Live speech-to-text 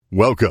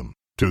Welcome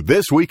to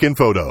This Week in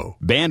Photo.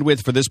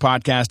 Bandwidth for this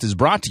podcast is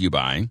brought to you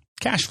by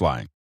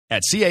CashFly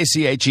at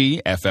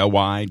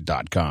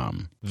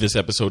CACHEFLY.com. This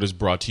episode is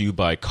brought to you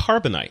by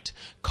Carbonite.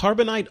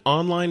 Carbonite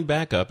Online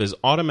Backup is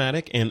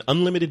automatic and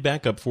unlimited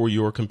backup for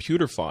your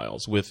computer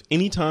files with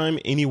anytime,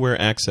 anywhere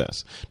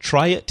access.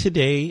 Try it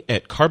today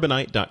at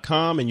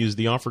Carbonite.com and use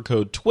the offer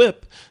code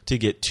TWIP to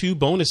get 2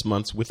 bonus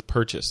months with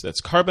purchase.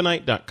 That's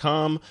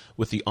Carbonite.com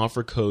with the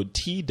offer code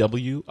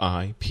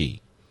TWIP.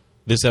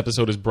 This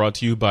episode is brought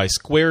to you by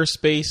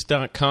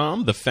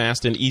Squarespace.com, the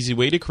fast and easy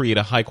way to create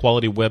a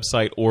high-quality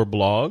website or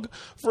blog.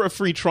 For a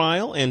free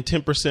trial and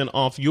 10%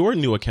 off your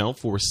new account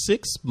for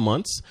 6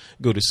 months,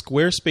 go to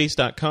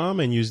Squarespace.com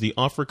and use the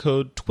offer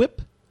code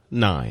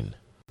TWIP9.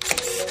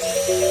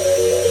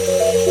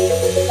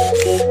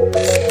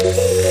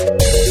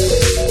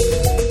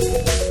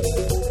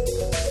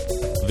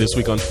 This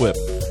week on TWIP.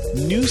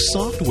 New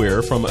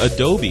software from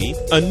Adobe,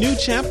 a new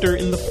chapter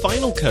in the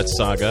Final Cut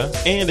saga,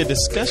 and a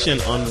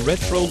discussion on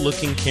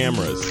retro-looking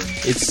cameras.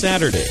 It's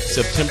Saturday,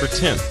 September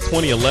 10th,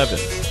 2011,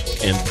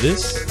 and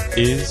this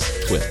is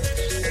TWIP.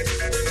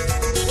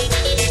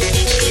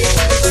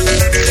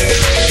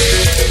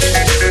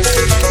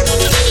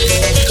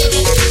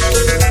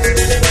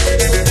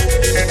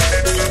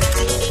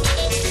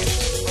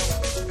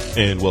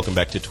 And welcome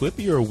back to TWIP,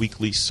 your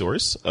weekly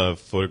source of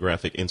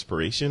photographic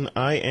inspiration.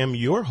 I am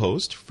your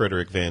host,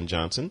 Frederick Van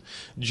Johnson.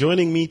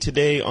 Joining me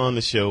today on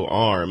the show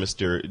are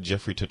Mr.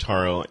 Jeffrey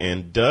Totaro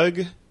and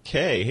Doug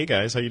Kay. Hey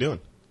guys, how you doing?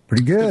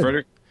 Pretty good. Hey,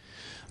 Frederick.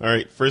 All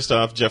right, first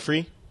off,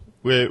 Jeffrey,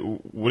 what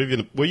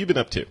have you been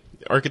up to?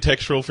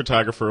 Architectural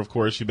photographer, of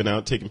course. You've been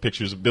out taking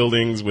pictures of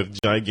buildings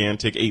with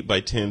gigantic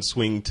 8x10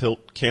 swing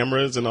tilt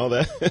cameras and all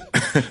that.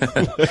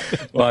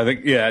 Well, I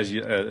think, yeah,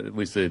 at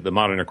least the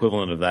modern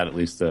equivalent of that, at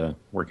least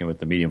working with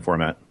the medium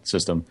format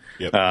system.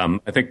 Yep. I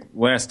think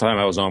last time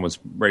I was on was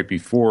right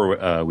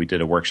before we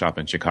did a workshop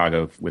in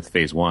Chicago with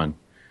Phase 1,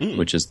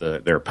 which is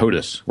their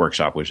POTUS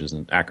workshop, which is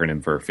an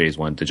acronym for Phase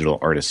 1 Digital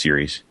Artist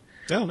Series.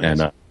 Oh, nice.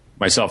 And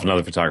myself and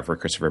another photographer,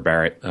 Christopher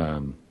Barrett,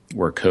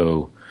 were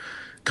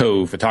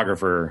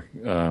co-photographer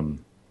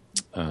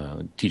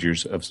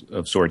teachers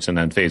of sorts, and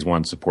then Phase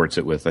 1 supports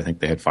it with, I think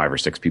they had 5 or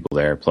 6 people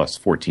there, plus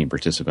 14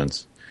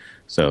 participants.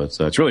 So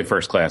it's really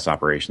first-class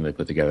operation they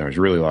put together. It was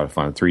really a lot of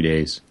fun, 3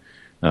 days.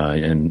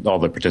 And all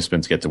the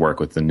participants get to work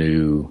with the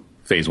new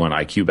Phase 1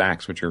 IQ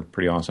backs, which are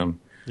pretty awesome.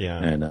 Yeah.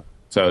 And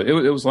so it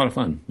was a lot of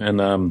fun.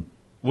 And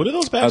what do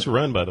those backs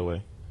run, by the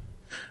way?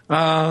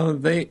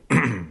 They...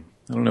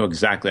 I don't know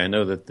exactly. I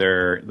know that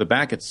the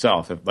back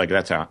itself, like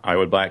that's how I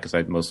would buy it because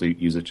I mostly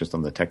use it just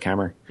on the tech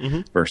camera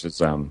versus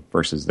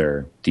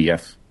their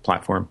DF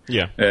platform.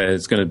 Yeah,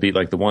 it's going to be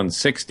like the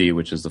 160,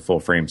 which is the full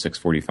frame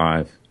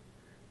 645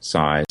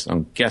 size.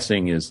 I'm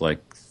guessing is like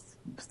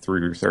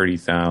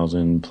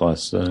 30,000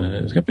 plus. It's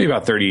going to be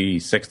about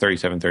 36,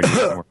 37, 38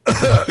 more.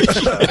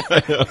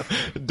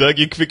 Doug,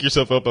 you pick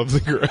yourself up off the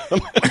ground.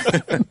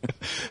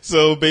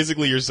 So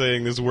basically, you're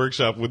saying this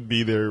workshop would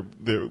be their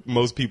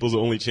most people's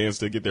only chance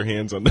to get their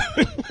hands on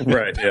that.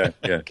 Right. Yeah.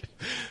 Yeah.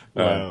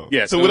 Wow.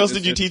 Yeah. So what else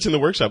did you teach in the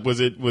workshop? Was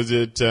it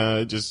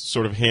just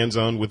sort of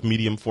hands-on with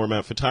medium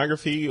format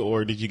photography,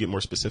 or did you get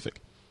more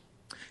specific?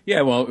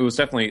 Yeah. Well, it was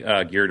definitely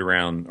geared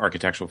around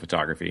architectural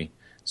photography.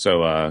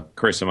 So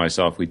Chris and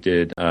myself, we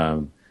did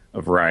a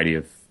variety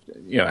of,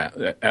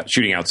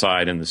 shooting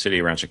outside in the city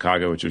around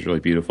Chicago, which was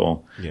really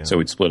beautiful. Yeah. So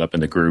we'd split up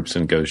into groups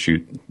and go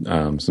shoot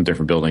some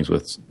different buildings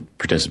with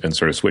participants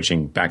sort of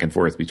switching back and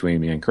forth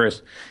between me and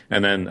Chris.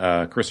 And then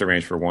Chris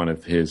arranged for one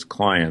of his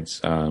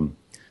clients to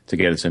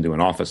get us into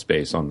an office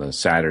space on the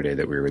Saturday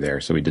that we were there.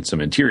 So we did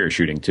some interior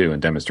shooting too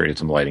and demonstrated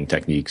some lighting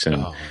techniques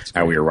and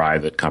how we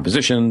arrive at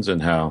compositions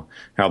and how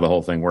the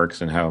whole thing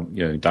works and how,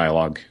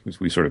 dialogue.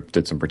 We sort of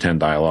did some pretend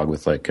dialogue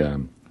with like,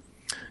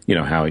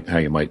 how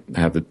you might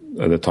have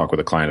the talk with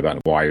a client about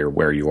why or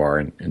where you are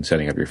in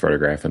setting up your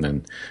photograph, and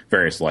then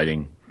various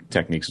lighting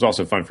techniques. It's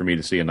also fun for me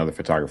to see another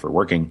photographer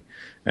working,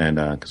 and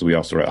because we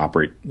all sort of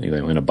operate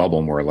in a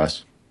bubble more or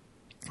less.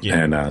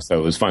 Yeah. And so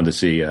it was fun to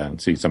see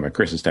some of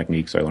Chris's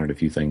techniques. I learned a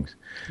few things.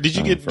 Did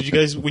you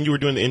guys, when you were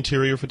doing the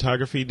interior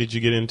photography, did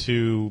you get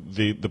into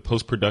the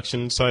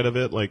post-production side of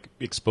it, like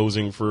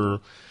exposing for,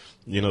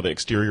 the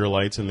exterior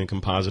lights and then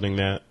compositing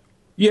that?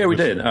 Yeah, we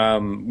did.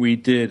 We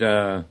did.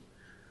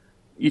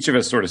 Each of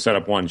us sort of set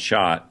up one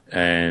shot,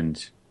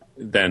 and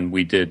then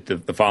we did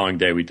the following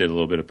day. We did a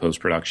little bit of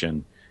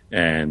post-production,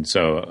 and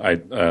so I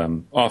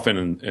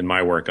often in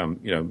my work, I'm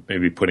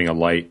maybe putting a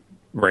light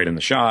right in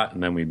the shot,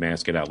 and then we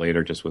mask it out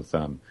later just with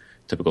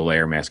typical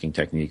layer masking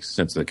techniques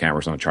since the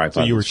camera's on a tripod.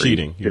 So you were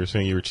cheating. You were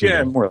saying you were cheating.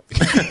 Yeah, more.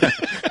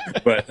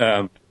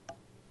 But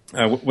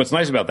what's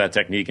nice about that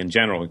technique in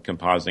general,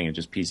 compositing and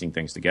just piecing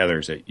things together,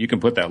 is that you can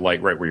put that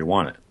light right where you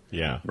want it.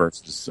 Yeah.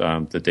 Versus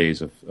the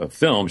days of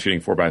film, shooting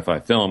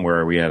 4x5 film,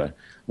 where we had to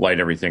light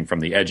everything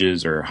from the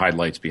edges or hide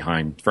lights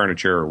behind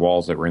furniture or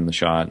walls that were in the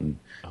shot, and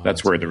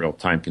that's where the real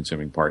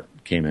time-consuming part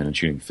came in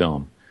shooting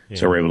film.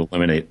 So we're able to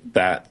eliminate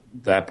that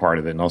part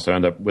of it, and also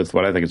end up with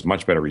what I think is a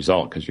much better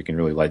result, because you can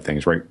really light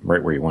things right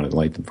where you want to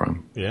light them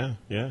from. Yeah,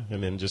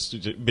 and then just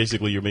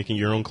basically you're making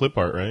your own clip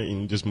art, right?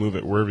 And you just move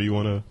it wherever you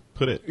want to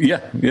put it. Yeah,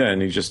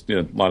 and you just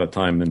a lot of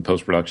time in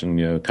post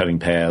production, cutting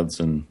paths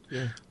and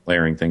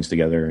layering things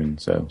together,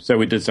 and so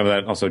we did some of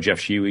that. Also, Jeff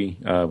Shewy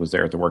was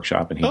there at the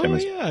workshop, and he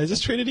I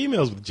just traded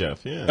emails with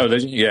Jeff. Yeah. Oh,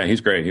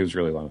 he's great. He was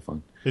really a lot of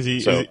fun. Is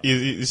he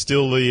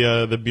still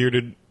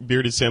the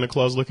bearded Santa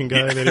Claus looking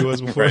guy that he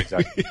was before? Right,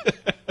 exactly.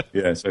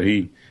 Yeah, so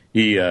he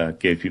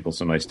gave people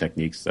some nice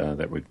techniques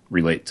that would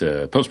relate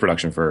to post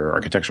production for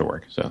architectural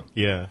work. So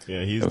he's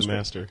the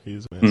master.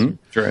 He's the master. Mm-hmm.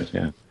 Sure is.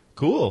 Yeah.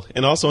 Cool.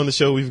 And also on the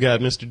show, we've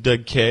got Mr.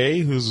 Doug Kay,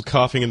 who's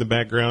coughing in the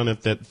background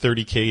at that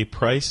 $30K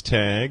price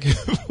tag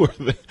for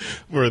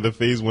the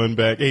Phase 1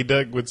 back. Hey,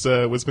 Doug, what's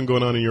been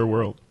going on in your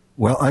world?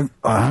 Well, I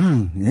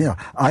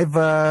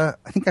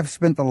think I've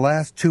spent the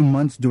last 2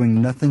 months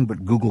doing nothing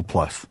but Google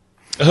Plus.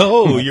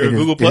 Oh, you're a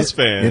Google Plus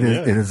fan.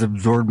 It has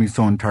absorbed me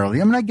so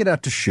entirely. I mean, I get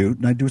out to shoot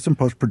and I do some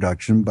post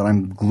production, but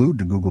I'm glued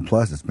to Google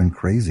Plus. It's been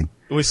crazy.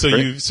 Wait, so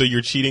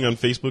you're cheating on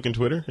Facebook and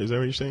Twitter? Is that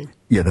what you're saying?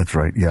 Yeah, that's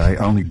right. Yeah, I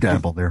only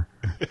dabble there.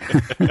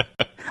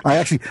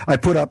 I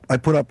put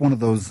up one of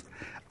those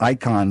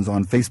icons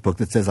on Facebook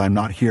that says I'm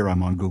not here.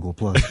 I'm on Google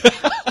Plus.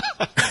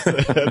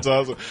 That's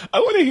awesome. I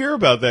want to hear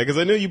about that, because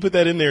I know you put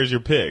that in there as your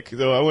pick.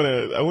 So I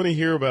want to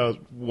hear about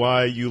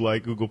why you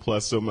like Google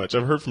Plus so much.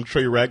 I've heard from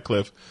Trey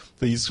Radcliffe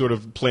that he's sort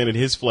of planted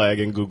his flag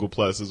in Google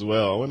Plus as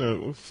well. I want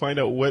to find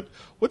out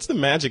what's the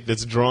magic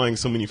that's drawing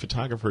so many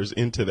photographers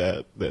into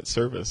that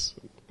service.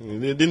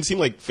 It didn't seem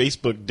like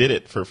Facebook did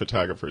it for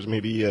photographers.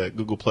 Maybe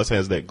Google Plus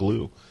has that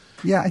glue.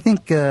 Yeah, I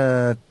think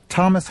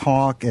Thomas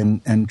Hawk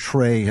and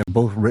Trey have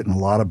both written a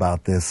lot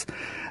about this.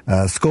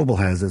 Scoble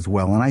has as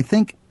well, and I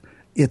think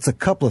it's a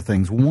couple of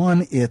things.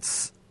 One,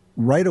 it's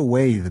right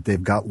away that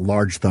they've got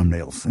large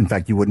thumbnails. In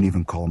fact, you wouldn't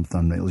even call them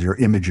thumbnails. Your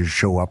images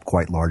show up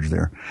quite large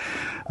there.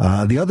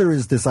 The other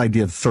is this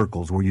idea of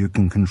circles, where you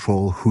can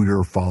control who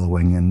you're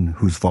following and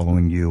who's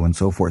following you and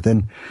so forth.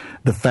 And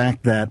the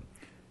fact that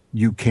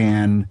you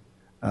can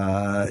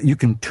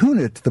tune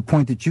it to the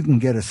point that you can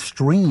get a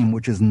stream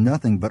which is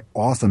nothing but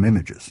awesome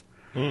images.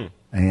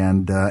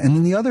 And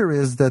then the other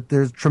is that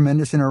there's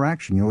tremendous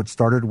interaction. It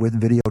started with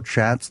video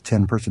chats,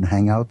 10-person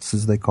hangouts,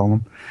 as they call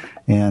them.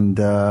 And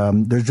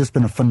there's just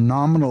been a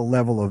phenomenal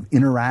level of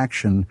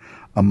interaction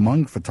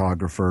among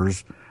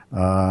photographers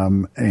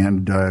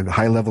and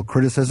high-level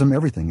criticism,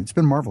 everything. It's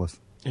been marvelous.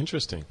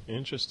 Interesting.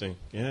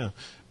 Yeah.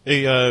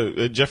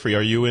 Hey, Jeffrey,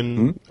 are you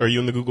in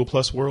the Google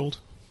Plus world?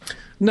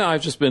 No,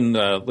 I've just been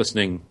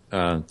listening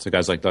to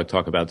guys like Doug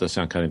talk about this.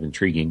 Sound kind of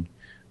intriguing.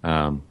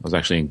 I was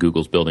actually in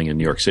Google's building in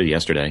New York City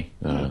yesterday,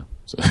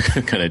 so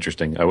kind of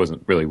interesting. I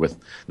wasn't really with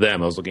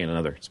them. I was looking at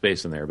another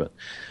space in there, but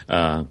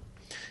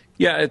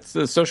it's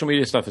the social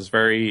media stuff is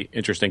very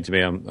interesting to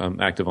me. I'm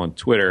active on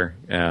Twitter,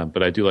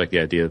 but I do like the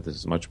idea that this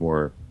is much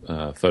more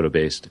photo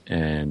based,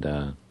 and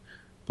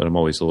but I'm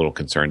always a little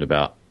concerned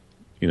about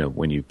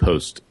when you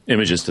post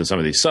images to some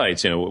of these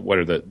sites, what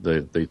are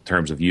the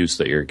terms of use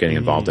that you're getting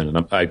involved in?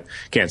 And I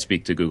can't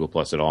speak to Google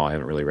Plus at all. I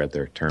haven't really read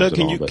their terms Doug, at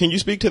all. Can you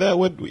speak to that?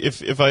 What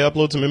if I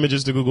upload some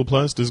images to Google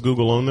Plus, does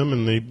Google own them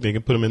and they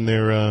can put them in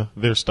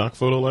their stock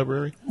photo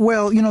library?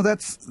 Well,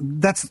 that's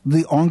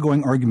the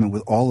ongoing argument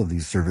with all of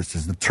these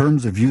services. The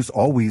terms of use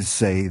always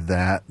say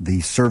that the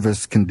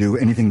service can do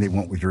anything they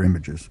want with your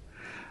images.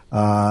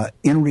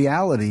 In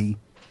reality,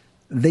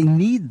 they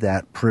need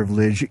that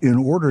privilege in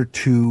order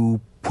to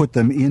put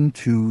them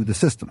into the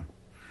system.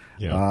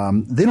 Yeah.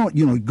 They don't,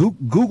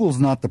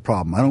 Google's not the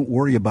problem. I don't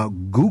worry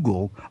about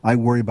Google. I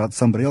worry about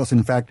somebody else.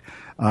 In fact,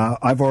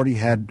 I've already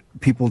had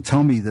people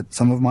tell me that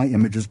some of my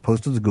images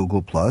posted to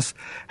Google Plus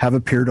have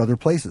appeared other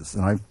places,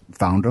 and I've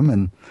found them,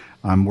 and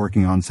I'm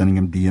working on sending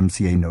them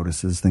DMCA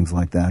notices, things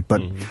like that.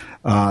 But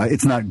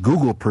it's not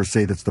Google per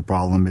se that's the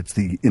problem. It's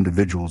the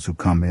individuals who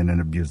come in and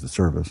abuse the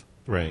service.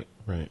 Right.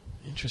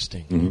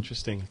 Interesting.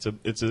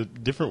 It's a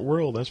different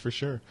world, that's for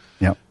sure.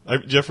 Yeah.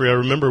 Jeffrey, I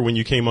remember when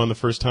you came on the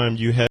first time,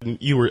 I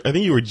think you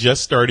were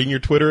just starting your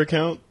Twitter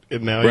account,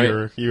 and now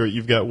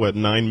you've got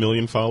 9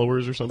 million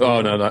followers or something.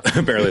 Oh no, not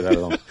barely that at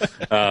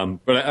all.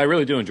 But I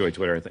really do enjoy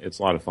Twitter. I think it's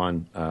a lot of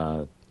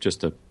fun.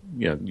 Just to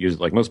use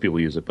it like most people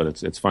use it,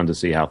 but it's fun to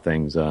see how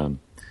things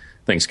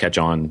catch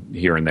on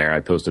here and there. I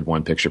posted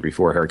one picture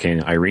before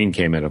Hurricane Irene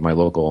came in of my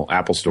local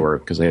Apple store,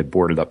 because they had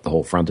boarded up the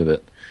whole front of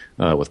it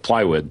with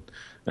plywood.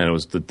 And it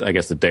was, the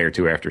day or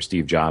two after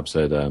Steve Jobs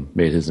had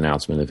made his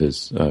announcement of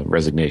his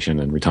resignation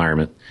and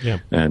retirement. Yeah.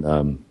 And,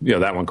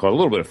 that one caught a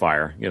little bit of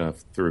fire,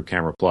 through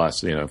Camera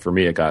Plus. For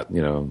me, it got,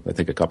 I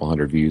think a couple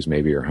hundred views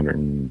maybe, or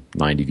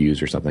 190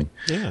 views or something.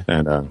 Yeah.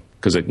 And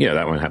because,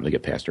 that one happened to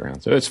get passed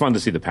around. So it's fun to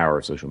see the power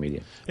of social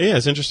media. Yeah,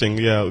 it's interesting.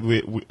 Yeah,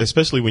 we,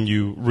 especially when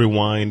you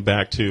rewind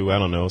back to, I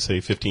don't know,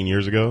 say 15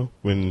 years ago,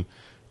 when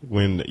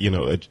when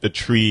a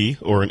tree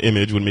or an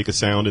image would make a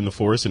sound in the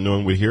forest and no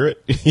one would hear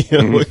it.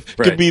 It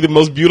could be the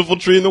most beautiful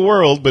tree in the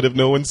world, but if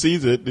no one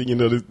sees it,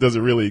 it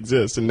doesn't really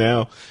exist. And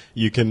now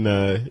you can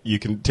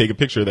take a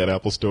picture of that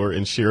Apple Store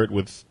and share it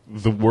with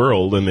the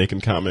world, and they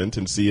can comment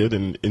and see it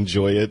and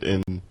enjoy it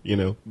and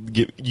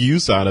get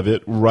use out of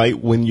it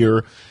right when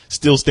you're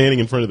still standing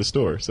in front of the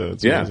store. So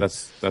it's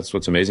amazing. That's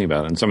what's amazing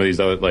about it. And some of these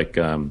other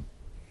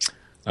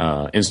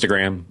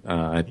Instagram,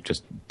 I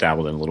just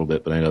dabbled in a little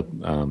bit, but I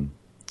know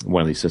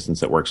one of the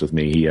assistants that works with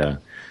me,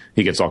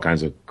 he gets all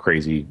kinds of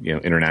crazy,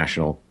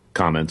 international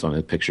comments on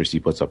the pictures he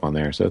puts up on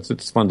there. So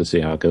it's fun to see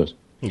how it goes.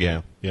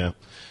 Yeah. Well,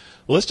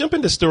 let's jump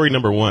into story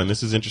number one.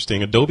 This is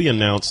interesting. Adobe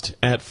announced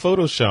at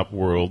Photoshop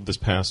World this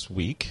past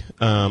week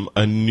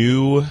a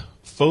new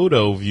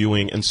photo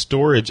viewing and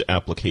storage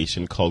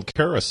application called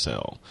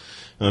Carousel.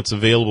 And it's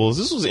available.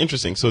 This was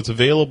interesting. So it's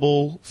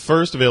available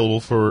for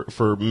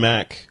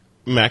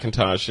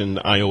Macintosh and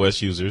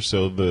iOS users,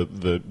 so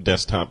the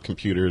desktop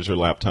computers or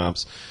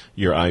laptops,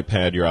 your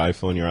iPad, your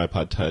iPhone, your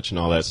iPod Touch, and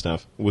all that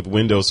stuff, with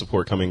Windows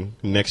support coming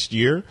next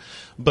year.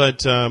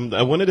 But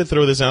I wanted to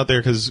throw this out there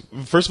because,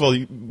 first of all,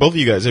 both of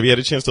you guys, have you had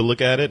a chance to look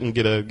at it and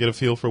get a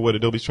feel for what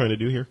Adobe's trying to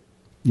do here?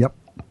 Yep.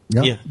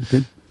 Yeah.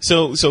 Good.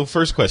 So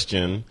first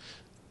question,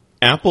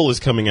 Apple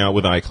is coming out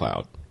with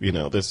iCloud,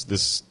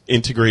 this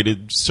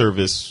integrated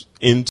service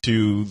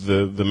into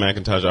the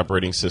Macintosh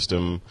operating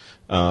system,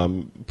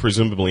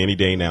 presumably any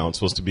day now. It's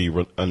supposed to be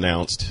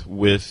announced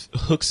with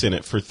hooks in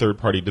it for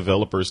third-party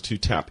developers to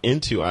tap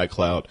into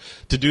iCloud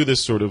to do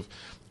this sort of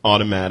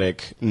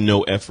automatic,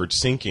 no-effort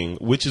syncing,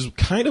 which is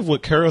kind of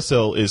what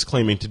Carousel is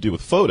claiming to do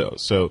with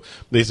photos. So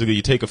basically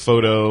you take a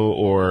photo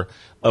or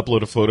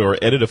upload a photo or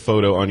edit a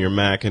photo on your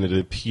Mac, and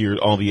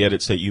all the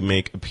edits that you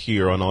make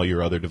appear on all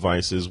your other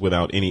devices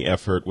without any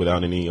effort,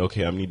 without any,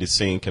 I need to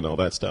sync and all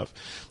that stuff.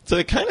 So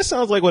it kind of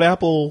sounds like what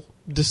Apple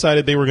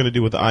decided they were going to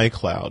do with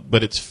iCloud,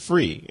 but it's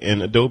free,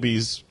 and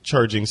Adobe's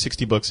charging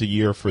 $60 a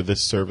year for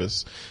this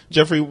service.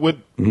 Jeffrey, what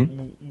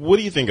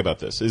do you think about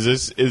this? Is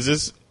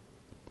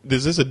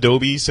this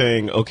Adobe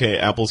saying, okay,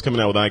 Apple's coming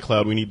out with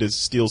iCloud, we need to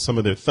steal some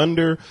of their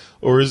thunder,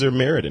 or is there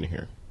merit in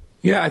here?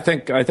 Yeah, I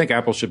think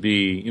Apple should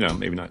be,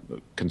 maybe not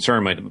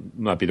concerned might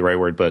not be the right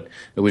word, but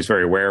at least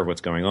very aware of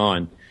what's going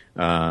on.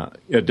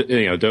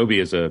 Adobe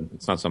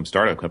it's not some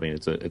startup company.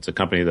 It's a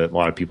company that a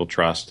lot of people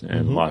trust,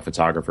 and a lot of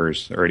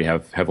photographers already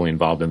have heavily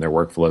involved in their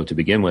workflow to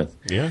begin with.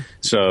 Yeah.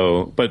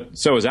 So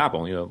is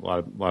Apple.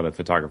 A lot of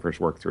photographers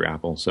work through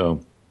Apple.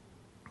 So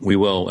we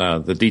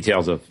will. The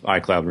details of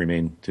iCloud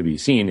remain to be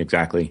seen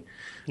exactly.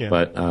 Yeah.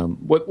 But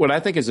what I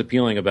think is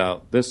appealing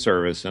about this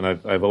service, and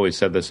I've always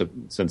said this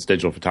since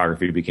digital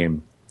photography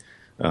became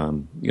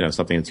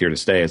something that's here to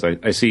stay, is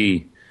I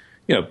see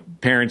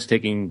parents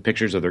taking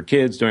pictures of their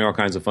kids doing all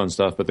kinds of fun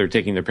stuff, but they're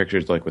taking their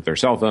pictures like with their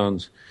cell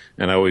phones,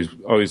 and I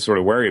always sort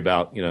of worry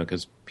about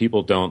because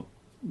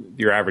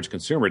your average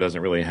consumer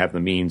doesn't really have the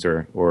means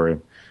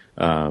or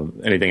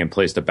anything in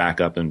place to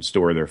back up and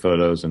store their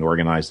photos and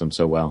organize them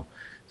so well.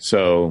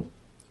 So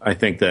I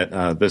think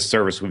that this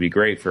service would be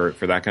great for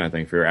that kind of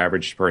thing, for your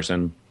average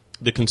person.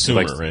 The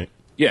consumer, right?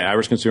 Yeah,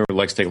 average consumer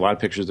likes to take a lot of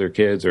pictures of their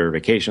kids or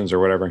vacations or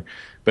whatever,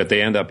 but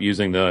they end up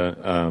using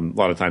a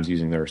lot of times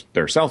using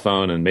their cell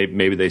phone, and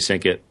maybe they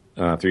sync it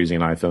through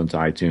using an iPhone to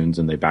iTunes,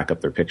 and they back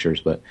up their pictures.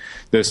 But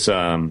this,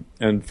 and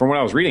from what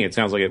I was reading, it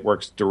sounds like it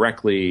works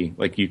directly,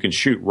 like you can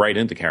shoot right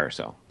into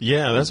Carousel.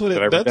 Yeah, that's what Did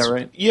I read that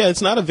right? Yeah,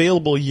 it's not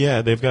available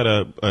yet. They've got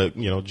to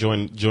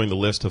join the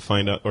list to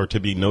find out or to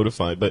be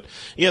notified. But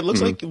yeah, it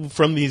looks like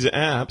from these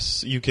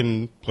apps you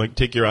can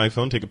take your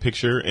iPhone, take a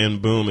picture,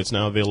 and boom, it's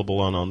now available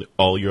on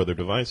all your other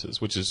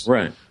devices, which is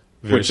right.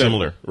 Very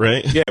similar,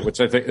 right? Yeah,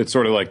 which I think it's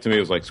sort of like, to me,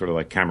 it was sort of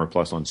like Camera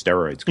Plus on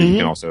steroids, because you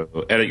can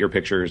also edit your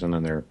pictures, and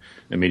then they're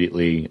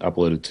immediately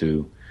uploaded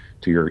to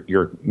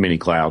your mini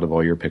cloud of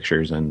all your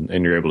pictures, and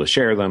you're able to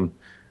share them.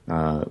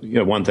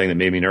 One thing that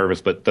made me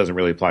nervous, but doesn't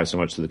really apply so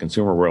much to the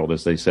consumer world,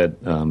 is they said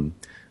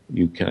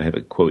you kind of have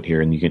a quote here,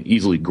 and you can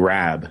easily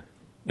grab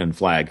and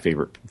flag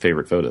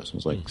favorite photos. I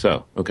was like,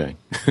 okay.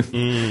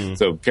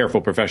 So careful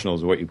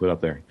professionals of what you put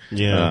up there.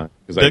 Yeah,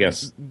 because I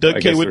guess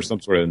there's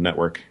some sort of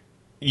network.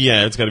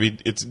 Yeah, it's got to be.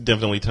 It's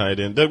definitely tied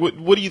in. Doug,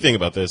 what do you think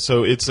about this?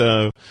 So it's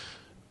I'm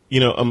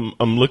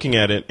looking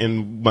at it,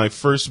 and my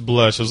first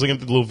blush, I was looking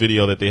at the little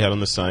video that they had on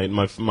the site.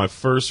 And my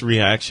first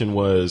reaction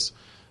was,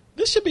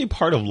 this should be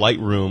part of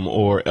Lightroom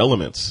or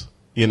Elements,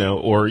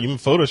 or even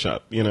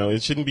Photoshop.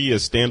 It shouldn't be a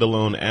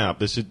standalone app.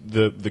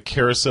 The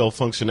carousel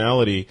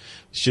functionality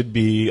should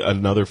be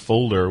another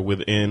folder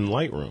within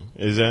Lightroom.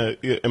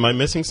 Am I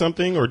missing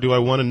something, or do I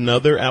want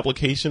another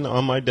application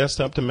on my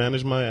desktop to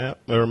manage my app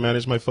or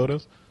manage my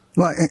photos?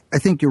 Well, I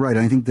think you're right.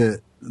 I think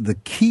the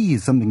key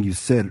is something you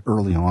said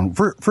early on.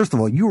 First of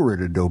all, you were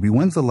at Adobe.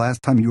 When's the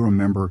last time you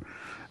remember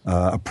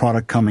a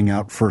product coming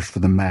out first for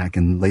the Mac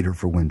and later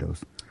for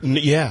Windows?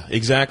 Yeah,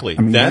 exactly.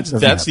 I mean, that's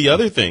the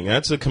other thing.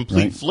 That's a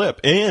complete flip.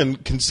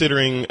 And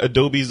considering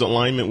Adobe's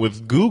alignment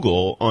with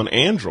Google on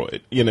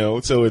Android,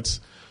 so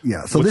it's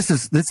Yeah, so this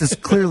is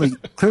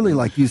clearly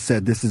like you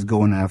said, this is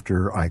going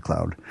after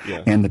iCloud,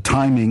 and the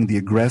timing, the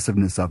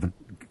aggressiveness of it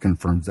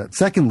confirms that.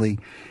 Secondly,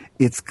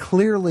 it's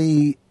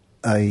clearly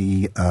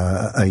a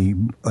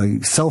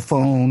cell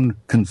phone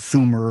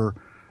consumer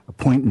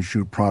point and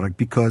shoot product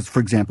because, for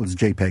example, it's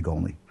JPEG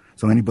only.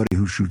 So anybody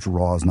who shoots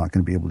RAW is not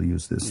going to be able to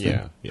use this.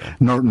 Yeah.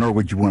 Nor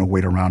would you want to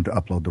wait around to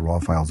upload the RAW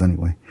files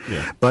anyway.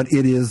 Yeah. But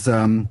it is.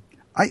 I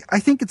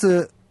think it's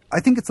a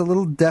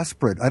little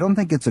desperate. I don't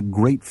think it's a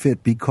great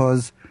fit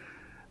because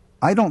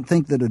I don't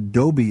think that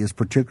Adobe is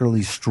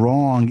particularly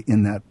strong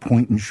in that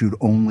point and shoot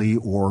only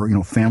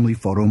or family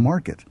photo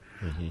market.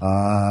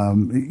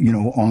 On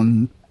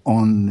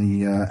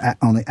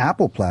the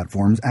Apple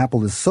platforms,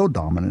 Apple is so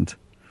dominant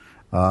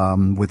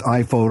with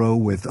iPhoto,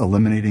 with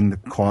eliminating the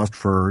cost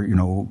for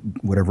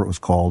whatever it was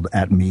called,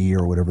 @me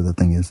or whatever the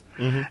thing is,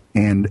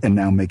 and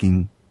now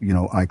making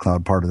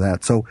iCloud part of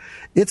that. So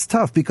it's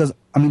tough because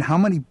how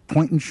many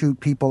point and shoot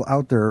people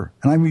out there,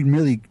 and I mean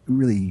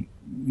really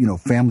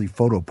family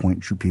photo point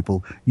and shoot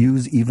people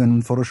use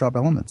even Photoshop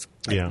Elements.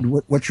 Yeah.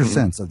 What's your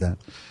sense of that?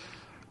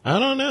 I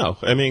don't know.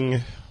 I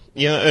mean,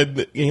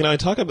 I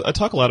talk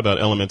a lot about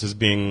Elements as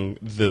being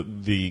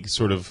the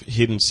sort of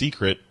hidden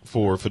secret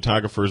for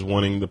photographers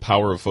wanting the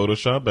power of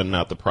Photoshop and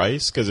not the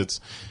price, because it's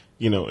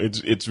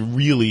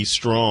really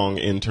strong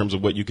in terms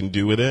of what you can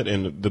do with it,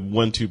 and the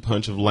 1-2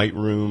 punch of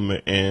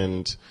Lightroom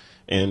and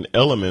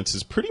Elements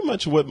is pretty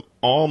much what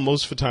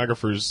most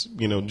photographers,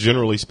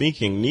 generally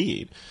speaking,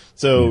 need.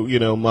 So,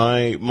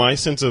 my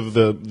sense of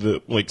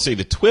the say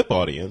the TWIP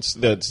audience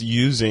that's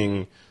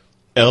using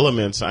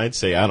Elements, I'd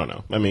say, I don't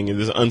know. I mean,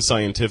 this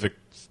unscientific,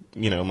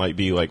 might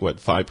be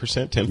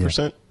 5%,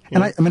 10%.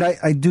 Yeah. And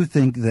I do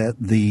think that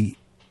the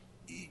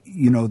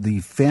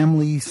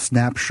family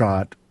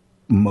snapshot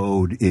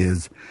mode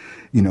is,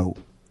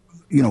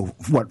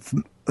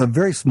 a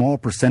very small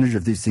percentage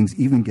of these things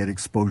even get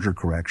exposure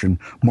correction.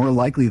 More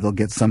likely, they'll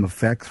get some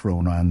effect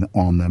thrown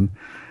on them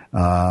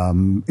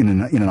in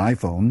an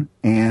iPhone,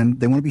 and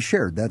they want to be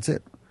shared. That's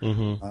it.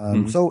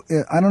 So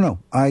I don't know.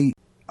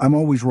 I'm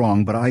always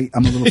wrong, but I'm a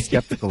little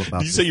skeptical about.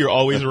 Did you say you're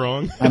always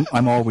wrong?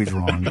 I'm always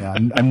wrong. Yeah,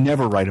 I'm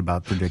never right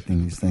about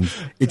predicting these things.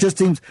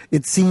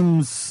 It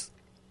seems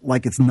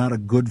like it's not a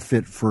good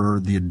fit for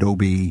the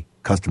Adobe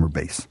customer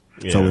base.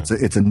 Yeah. So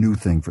it's a new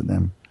thing for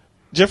them.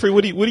 Jeffrey,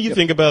 what do you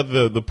think about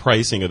the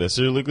pricing of this?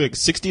 It looks like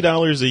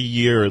 $60 a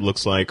year, it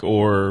looks like,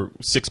 or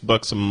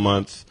 $6 a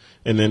month,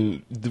 and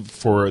then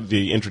for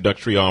the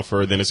introductory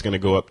offer, then it's going to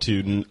go up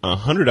to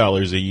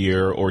 $100 a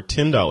year or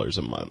 $10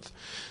 a month.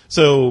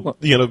 So,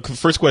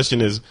 first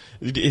question is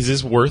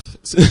this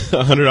worth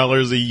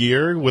 $100 a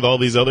year with all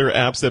these other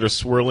apps that are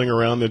swirling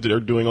around that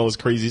are doing all this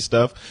crazy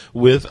stuff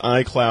with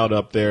iCloud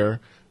up there?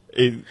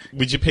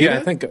 Would you pay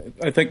that?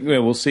 I think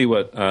we'll see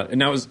what. And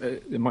now,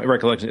 my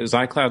recollection, is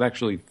iCloud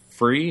actually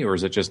free, or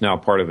is it just now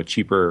part of a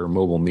cheaper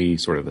Mobile Me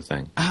sort of a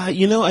thing?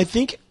 I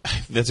think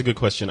that's a good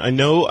question. I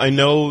know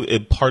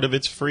part of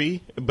it's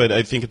free, but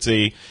I think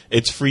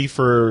it's free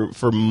for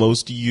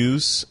most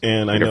use,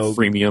 and I know a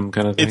freemium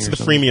kind of thing. It's the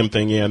freemium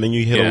thing, yeah. And then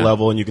you hit a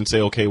level, and you can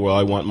say, okay, well,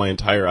 I want my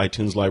entire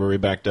iTunes library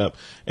backed up,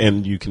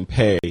 and you can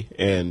pay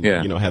and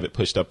have it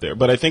pushed up there.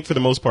 But I think for the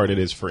most part, it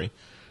is free.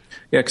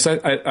 Yeah, because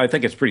I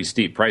think it's pretty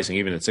steep pricing,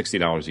 even at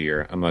 $60 a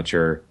year. I'm not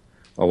sure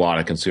a lot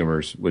of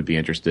consumers would be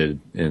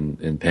interested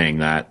in paying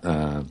that.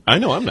 I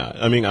know I'm not.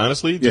 I mean,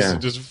 honestly,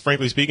 just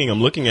frankly speaking,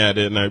 I'm looking at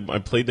it, and I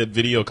played that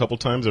video a couple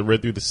times. I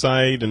read through the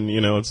site, and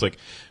it's like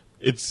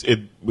it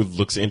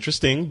looks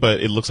interesting, but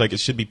it looks like it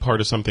should be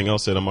part of something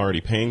else that I'm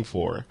already paying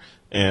for.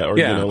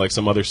 Like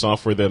some other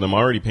software that I'm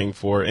already paying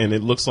for. And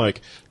it looks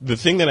like the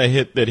thing that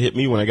hit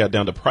me when I got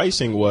down to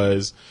pricing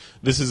was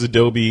this is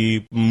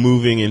Adobe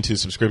moving into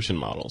subscription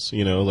models,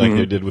 they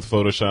did with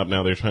Photoshop.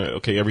 Now they're trying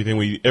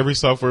to, every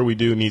software we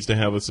do needs to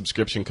have a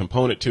subscription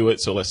component to it.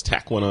 So let's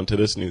tack one onto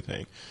this new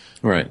thing.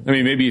 Right. I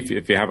mean, maybe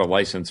if you have a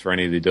license for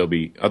any of the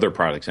Adobe other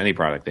products, any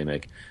product they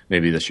make,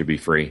 maybe this should be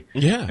free.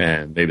 Yeah.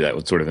 And maybe that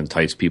would sort of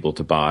entice people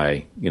to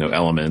buy,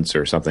 Elements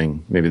or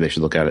something. Maybe they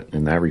should look at it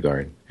in that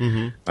regard.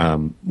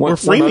 Mm-hmm. Or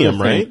freemium,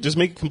 right? Just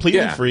make it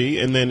completely free.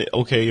 And then,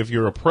 okay, if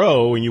you're a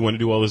pro and you want to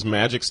do all this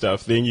magic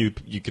stuff, then you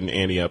can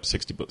ante up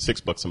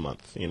 $6 a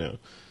month,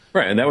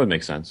 Right. And that would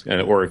make sense.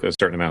 Or if a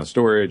certain amount of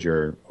storage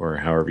or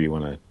however you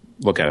want to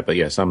look at it. But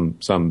yeah, some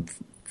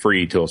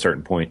free to a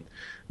certain point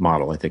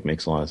model, I think,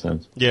 makes a lot of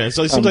sense. Yeah, it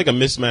seems like a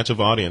mismatch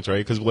of audience,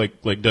 right? Because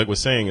like Doug was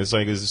saying,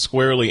 it's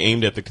squarely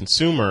aimed at the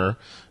consumer,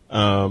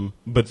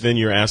 but then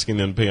you're asking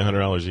them to pay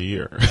 $100 a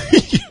year.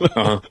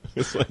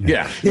 It's like,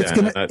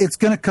 it's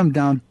gonna come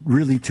down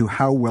really to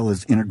how well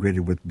is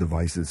integrated with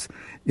devices.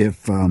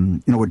 If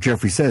what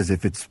Jeffrey says,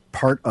 if it's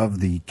part of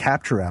the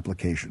capture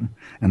application,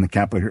 and the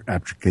capture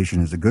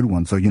application is a good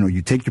one, so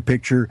you take your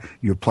picture,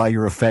 you apply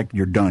your effect,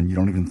 you're done. You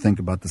don't even think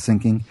about the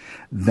syncing.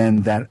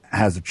 Then that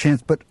has a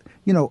chance, but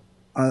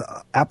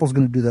Apple's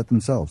going to do that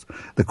themselves.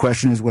 The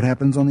question is what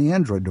happens on the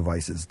Android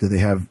devices. Do they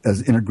have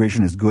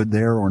integration is good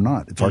there or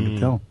not? It's hard to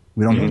tell.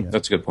 We don't know yet.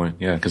 That's a good point.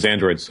 Yeah, because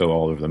Android's so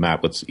all over the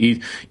map. What's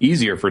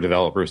easier for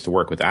developers to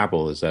work with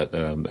Apple is that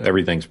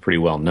everything's pretty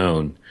well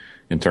known,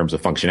 in terms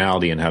of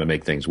functionality and how to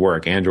make things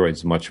work.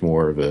 Android's much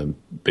more of a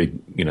big,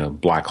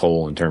 black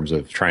hole in terms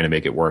of trying to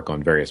make it work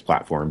on various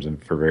platforms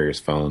and for various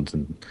phones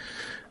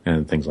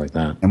and things like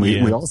that. And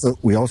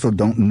we also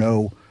don't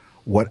know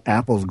what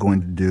Apple's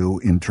going to do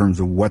in terms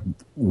of what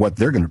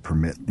they're going to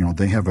permit.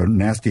 They have a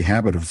nasty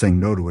habit of saying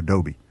no to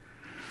Adobe.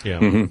 Yeah.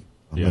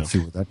 Mm-hmm. Let's see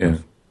what that does.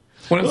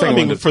 On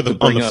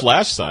the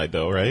Flash side,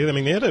 though, right? I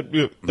mean, they had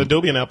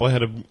Adobe and Apple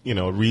had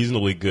a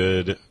reasonably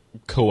good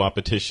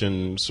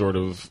co-opetition sort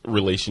of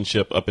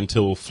relationship up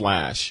until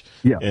Flash,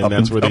 and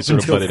that's where they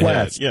sort of butted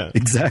heads. Yeah,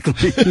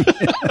 exactly.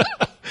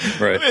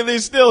 Right. And they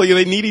still,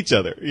 they need each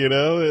other.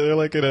 They're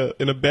like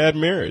in a bad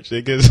marriage.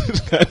 They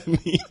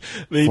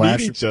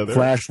need each other.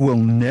 Flash will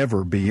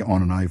never be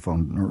on an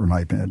iPhone or an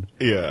iPad.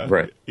 Yeah.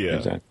 Right. Yeah.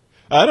 Exactly.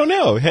 I don't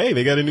know. Hey,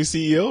 they got a new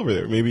CEO over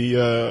there.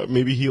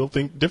 Maybe he'll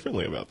think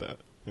differently about that.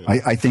 Yeah.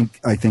 I think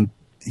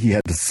he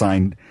had to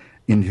sign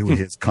into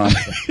his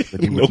contract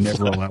that he would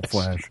never allow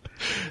Flash.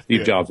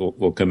 Steve Jobs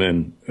will come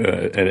in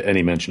at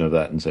any mention of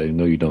that and say,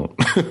 "No, you don't."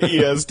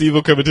 Yeah, Steve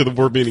will come into the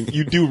board meeting.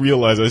 You do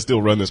realize I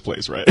still run this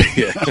place, right?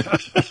 Yeah.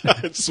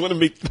 I just want to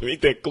make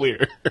that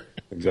clear.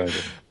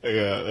 Exactly.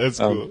 Yeah, that's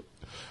cool.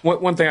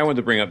 One thing I wanted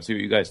to bring up, see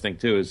what you guys think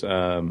too, is,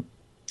 and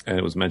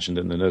it was mentioned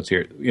in the notes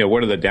here.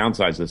 What are the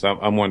downsides of this?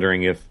 I'm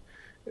wondering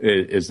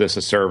is this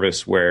a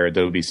service where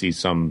Adobe sees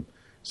some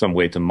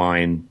way to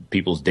mine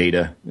people's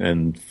data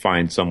and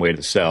find some way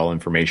to sell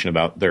information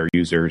about their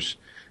users,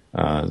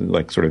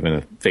 like sort of in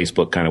a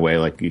Facebook kind of way,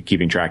 like you're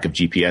keeping track of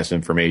GPS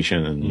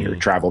information and your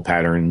travel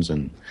patterns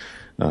and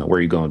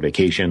where you go on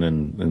vacation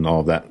and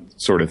all of that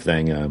sort of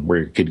thing, where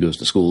your kid goes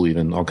to school,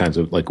 even all kinds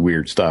of like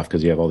weird stuff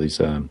because you have all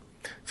these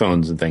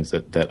phones and things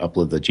that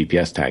upload the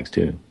GPS tags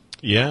too.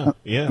 Yeah,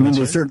 yeah. I mean,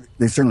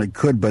 they certainly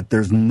could, but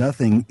there's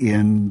nothing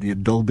in the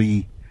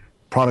Adobe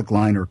product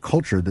line or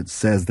culture that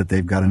says that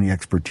they've got any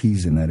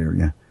expertise in that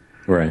area.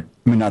 Right.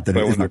 I mean, not that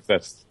but I wonder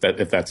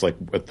if that's like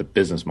what the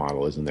business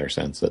model is in their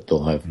sense, that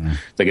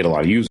they get a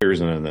lot of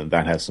users and then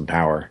that has some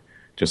power,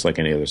 just like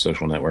any other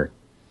social network.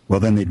 Well,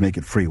 then they'd make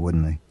it free,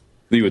 wouldn't they?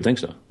 You would think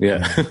so.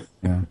 Yeah.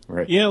 Yeah.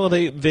 Right. Yeah. Well,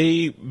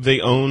 they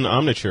own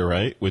Omniture,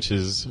 right? Which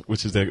is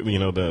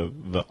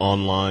the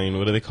online,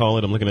 what do they call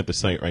it? I'm looking at the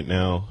site right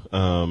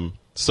now.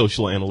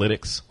 Social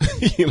analytics,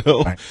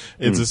 Right.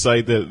 It's a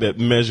site that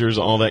measures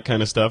all that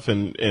kind of stuff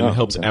and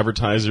helps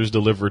advertisers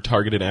deliver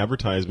targeted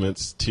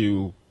advertisements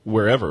to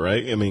wherever,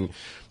 right? I mean,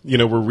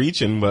 we're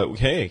reaching, but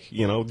hey,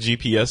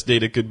 GPS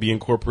data could be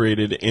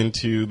incorporated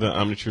into the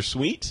Omniture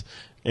suite,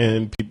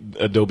 and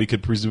Adobe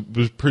could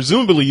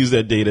presumably use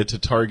that data to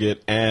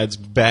target ads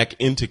back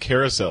into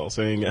Carousel,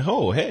 saying,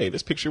 "Oh, hey,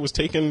 this picture was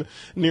taken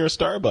near a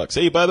Starbucks.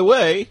 Hey, by the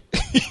way,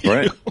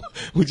 Right.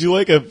 would you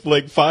like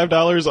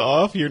 $5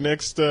 off your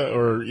next,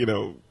 or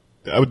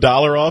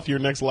 $1 off your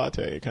next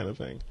latte," kind of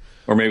thing.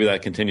 Or maybe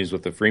that continues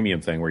with the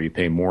freemium thing where you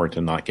pay more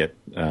to not get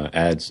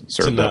ads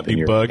served To not up in be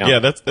your bugged.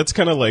 account. Yeah, that's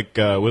kind of like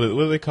what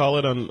do they call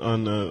it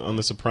on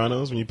The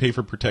Sopranos when you pay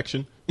for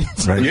protection?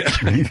 Right. Yeah.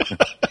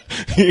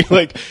 You're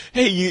like,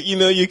 hey,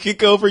 you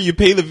kick over, you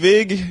pay the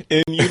VIG,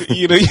 and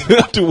you don't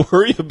have to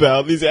worry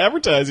about these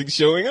advertising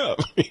showing up.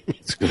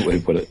 That's a good way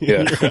to put it.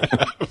 Yeah.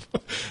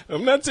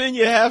 I'm not saying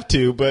you have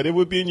to, but it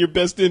would be in your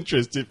best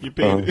interest if you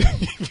pay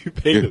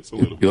this a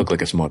little bit. You look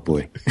like a smart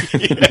boy.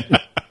 Yeah.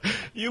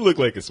 You look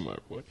like a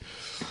smart boy.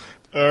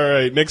 All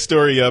right, next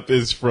story up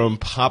is from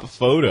Pop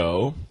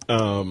Photo.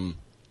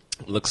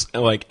 Looks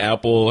like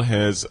Apple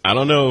has, I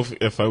don't know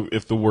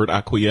if the word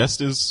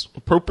acquiesced is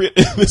appropriate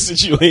in this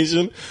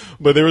situation,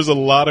 but there was a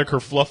lot of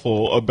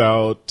kerfluffle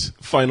about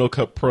Final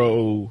Cut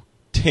Pro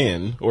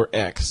 10 or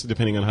X,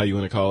 depending on how you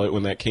want to call it,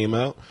 when that came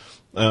out.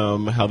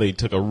 How they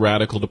took a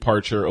radical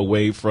departure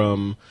away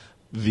from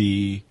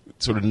the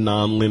sort of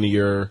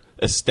nonlinear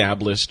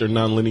established or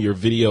nonlinear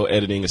video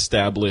editing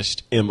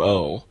established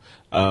MO.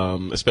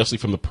 Especially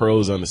from the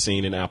pros on the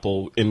scene, and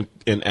Apple in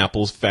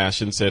Apple's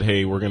fashion said,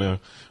 "Hey, we're gonna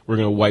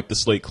wipe the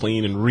slate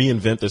clean and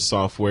reinvent this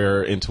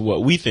software into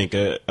what we think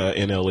a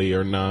NLE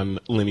or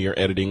non-linear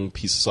editing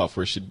piece of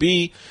software should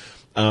be."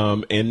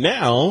 And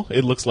now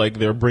it looks like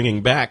they're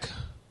bringing back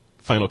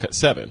Final Cut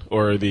 7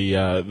 or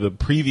the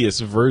previous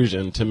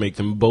version to make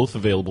them both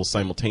available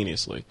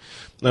simultaneously.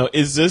 Now,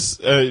 is this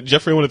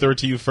Jeffrey? I want to throw it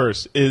to you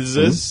first. Is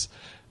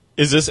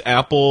this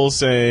Apple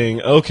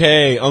saying,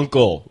 "Okay,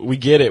 Uncle, we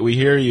get it, we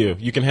hear you.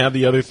 You can have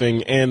the other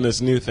thing and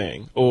this new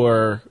thing,"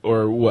 or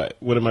what?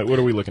 What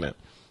are we looking at?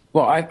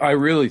 Well, I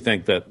really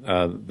think that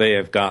they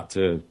have got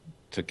to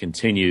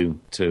continue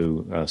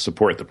to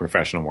support the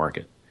professional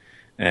market,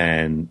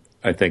 and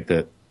I think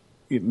that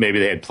maybe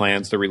they had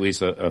plans to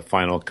release a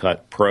Final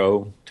Cut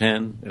Pro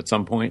 10 at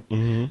some point,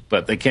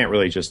 but they can't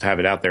really just have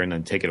it out there and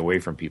then take it away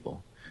from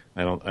people.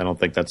 I don't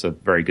think that's a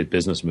very good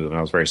business move, and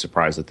I was very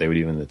surprised that they would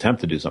even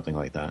attempt to do something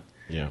like that.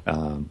 Yeah.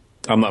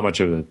 I'm not much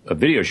of a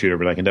video shooter,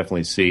 but I can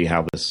definitely see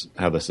how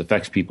this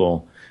affects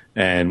people.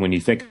 And when you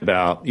think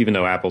about, even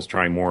though Apple's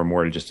trying more and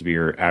more to be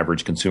your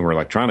average consumer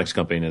electronics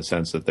company in the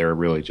sense that they're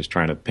really just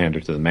trying to pander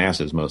to the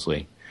masses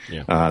mostly,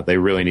 they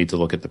really need to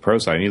look at the pro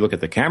side. And you look at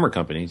the camera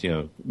companies,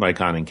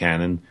 Nikon and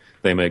Canon,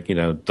 they make,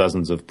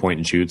 dozens of point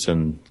and shoots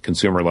and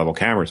consumer level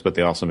cameras, but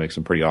they also make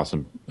some pretty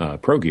awesome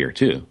pro gear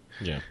too.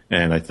 Yeah.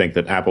 And I think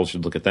that Apple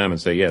should look at them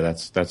and say, yeah,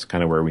 that's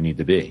kind of where we need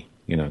to be,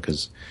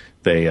 because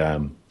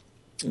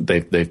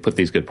they've put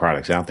these good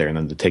products out there, and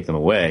then to take them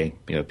away,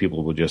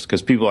 people will just,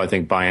 because people, I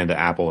think, buy into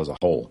Apple as a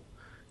whole.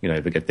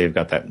 They've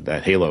got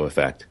that halo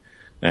effect.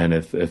 And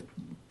if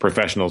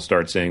professionals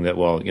start saying that,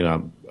 well,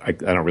 I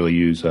don't really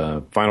use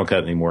Final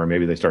Cut anymore,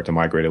 maybe they start to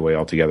migrate away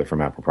altogether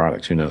from Apple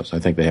products. Who knows? I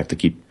think they have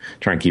to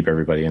try and keep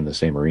everybody in the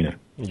same arena.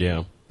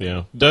 Yeah,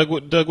 yeah. Doug,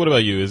 what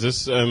about you? Is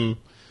this?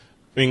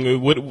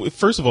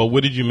 First of all,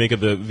 what did you make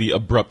of the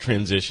abrupt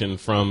transition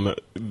from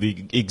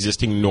the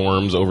existing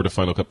norms over to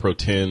Final Cut Pro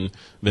 10,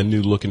 the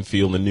new look and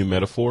feel, and the new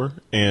metaphor?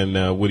 And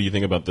what do you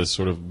think about this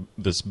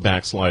this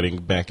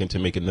backsliding back into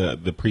making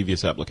the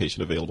previous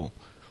application available?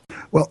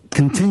 Well,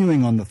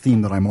 continuing on the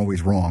theme that I'm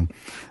always wrong,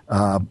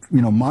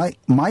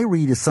 my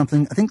read is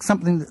something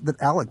that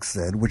Alex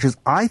said, which is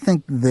I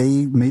think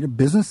they made a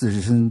business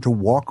decision to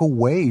walk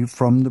away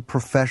from the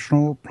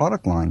professional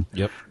product line.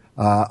 Yep.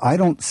 I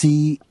don't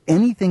see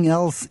anything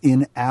else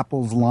in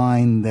Apple's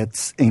line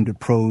that's aimed at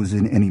pros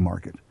in any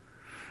market.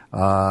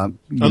 On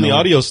the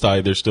audio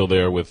side, they're still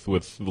there with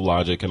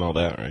Logic and all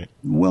that, right?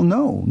 Well,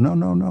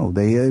 no.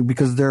 They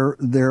because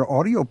their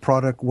audio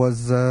product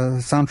was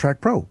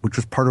Soundtrack Pro, which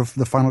was part of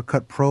the Final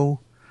Cut Pro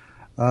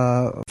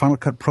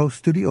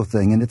Studio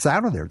thing, and it's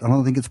out of there. I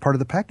don't think it's part of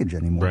the package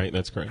anymore. Right,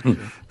 that's correct.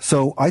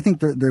 So I think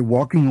they're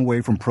walking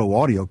away from Pro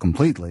Audio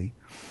completely.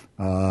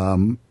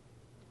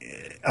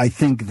 I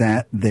think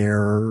that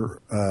their,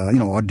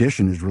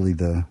 Audition is really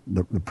the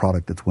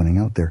product that's winning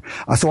out there.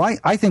 So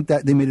I think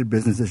that they made a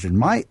business decision.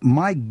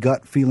 My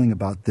gut feeling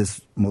about this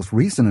most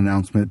recent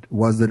announcement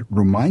was that it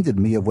reminded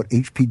me of what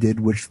HP did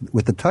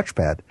with the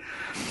touchpad.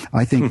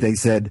 I think they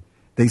said,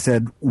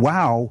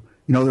 wow,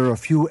 there are a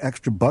few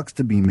extra bucks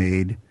to be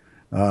made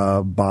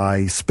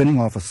by spinning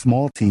off a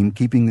small team,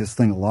 keeping this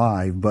thing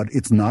alive, but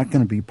it's not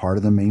going to be part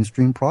of the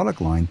mainstream product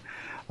line.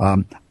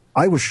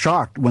 I was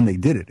shocked when they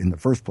did it in the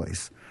first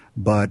place.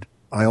 But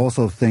I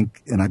also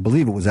think, and I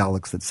believe it was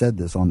Alex that said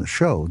this on the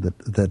show,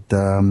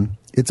 that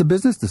it's a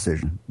business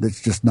decision. That's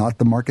just not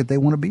the market they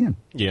want to be in.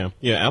 Yeah,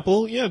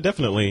 Apple,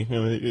 definitely.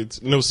 It's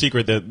no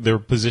secret that they're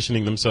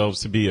positioning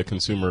themselves to be a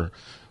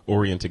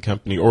consumer-oriented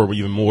company, or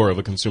even more of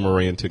a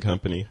consumer-oriented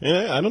company.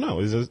 I don't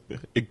know.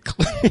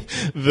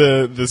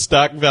 The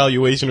stock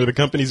valuation or the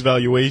company's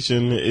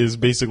valuation is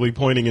basically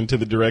pointing into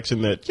the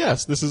direction that,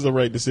 yes, this is the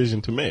right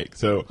decision to make.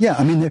 So yeah,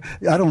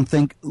 I don't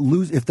think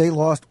if they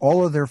lost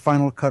all of their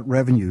Final Cut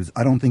revenues,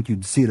 I don't think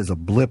you'd see it as a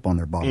blip on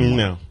their bottom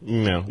line.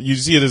 No. You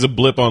see it as a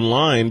blip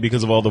online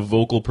because of all the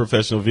vocal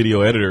professional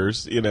video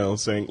editors,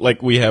 saying,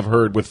 like we have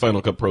heard with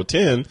Final Cut Pro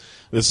 10,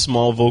 this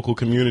small vocal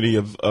community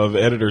of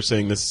editors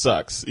saying this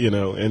sucks,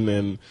 and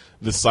then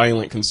the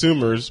silent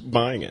consumers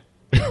buying it.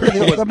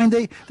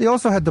 They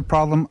also had the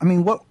problem.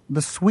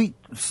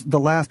 The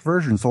last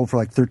version sold for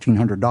like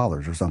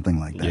 $1,300 or something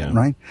like that,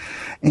 right?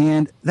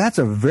 And that's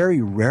a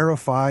very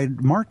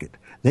rarefied market.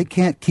 They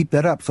can't keep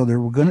that up, so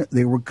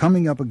they were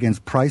coming up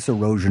against price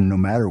erosion no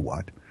matter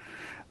what,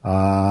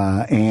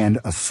 and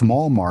a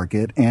small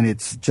market, and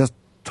it's just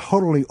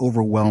totally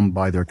overwhelmed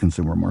by their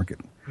consumer market.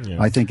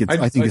 Yeah. I think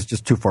it's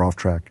just too far off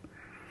track.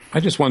 I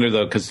just wonder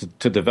though, because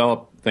to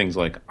develop things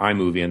like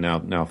iMovie and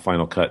now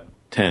Final Cut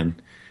 10,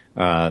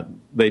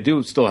 they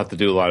do still have to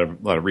do a lot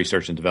of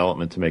research and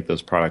development to make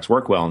those products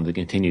work well and to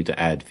continue to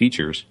add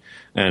features.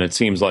 And it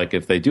seems like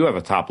if they do have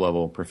a top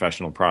level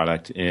professional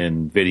product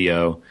in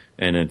video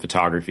and in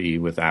photography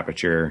with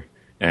Aperture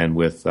and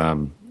with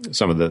some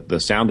of the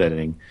sound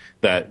editing,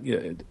 that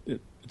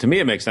to me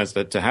it makes sense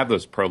that to have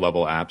those pro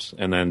level apps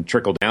and then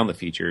trickle down the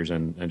features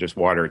and just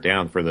water it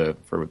down for the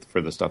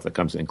stuff that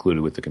comes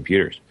included with the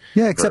computers.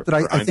 Yeah, except that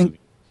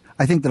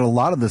I think that a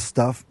lot of the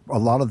stuff, a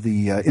lot of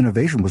the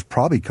innovation was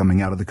probably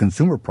coming out of the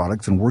consumer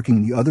products and working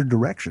in the other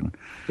direction.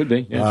 Could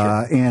be,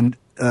 yeah, sure.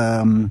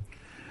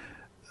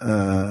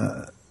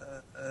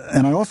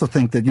 And I also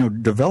think that,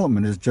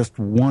 development is just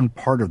one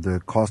part of the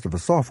cost of a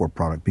software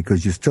product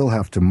because you still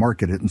have to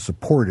market it and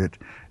support it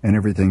and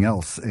everything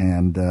else.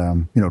 And,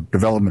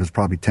 development is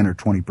probably 10 or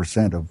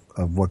 20%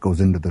 of what goes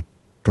into the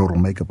total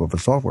makeup of a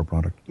software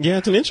product. Yeah,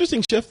 it's an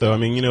interesting shift, though.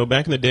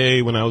 Back in the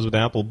day when I was with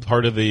Apple,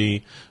 part of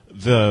the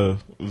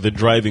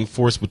driving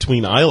force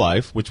between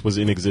iLife, which was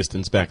in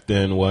existence back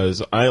then,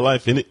 was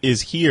iLife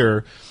is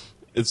here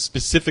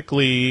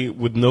specifically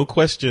with no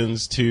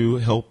questions to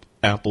help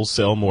Apple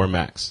sell more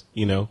Macs.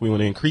 We want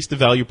to increase the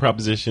value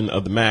proposition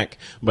of the Mac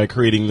by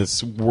creating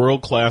this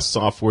world-class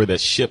software that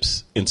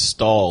ships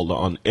installed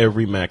on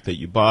every Mac that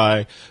you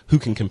buy. Who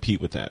can compete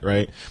with that,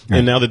 right? Yeah.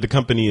 And now that the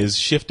company is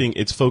shifting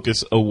its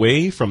focus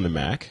away from the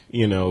Mac,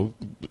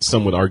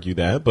 some would argue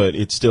that, but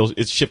it's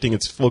shifting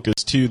its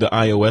focus to the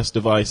iOS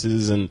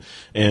devices and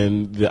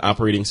the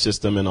operating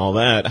system and all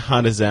that.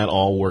 How does that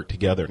all work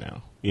together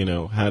now?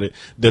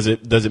 Does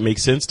it make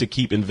sense to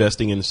keep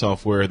investing in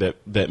software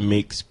that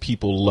makes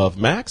people love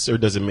Macs, or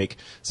does it make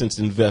sense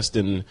to invest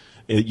in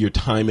your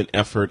time and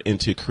effort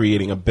into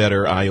creating a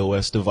better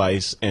iOS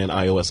device and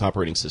iOS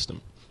operating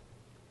system?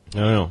 I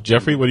don't know,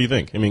 Jeffrey. What do you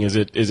think? I mean, is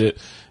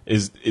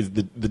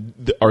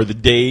are the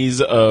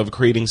days of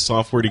creating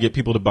software to get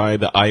people to buy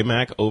the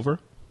iMac over?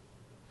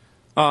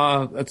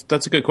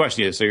 That's a good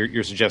question. Yeah, so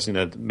you're suggesting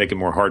that make it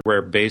more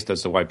hardware based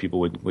as to why people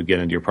would get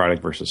into your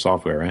product versus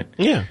software, right?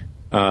 Yeah.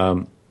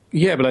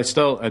 Yeah, but I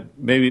still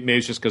maybe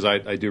it's just because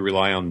I do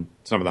rely on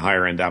some of the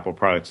higher end Apple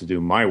products to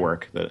do my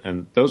work,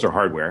 and those are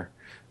hardware.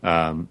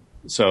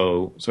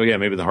 So yeah,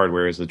 maybe the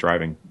hardware is the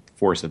driving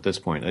force at this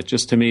point. It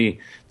just, to me,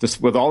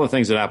 just with all the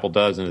things that Apple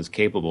does and is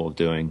capable of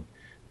doing,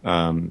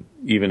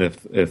 even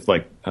if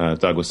like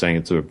Doug was saying,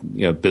 it's a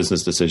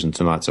business decision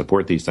to not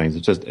support these things.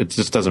 It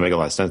just doesn't make a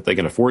lot of sense. They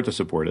can afford to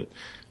support it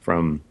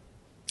from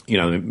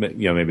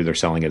maybe they're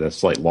selling it at a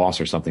slight loss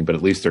or something, but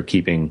at least they're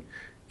keeping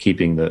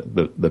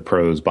the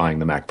pros buying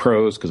the Mac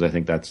Pros, because I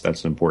think that's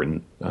an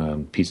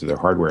important piece of their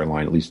hardware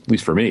line, at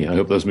least for me. I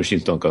hope those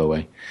machines don't go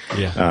away.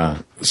 Yeah.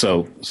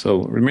 So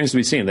it remains to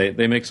be seen.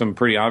 They make some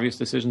pretty obvious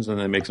decisions and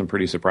they make some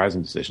pretty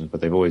surprising decisions,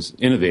 but they've always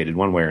innovated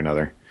one way or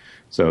another.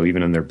 So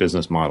even in their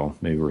business model,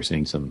 maybe we're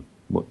seeing some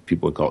what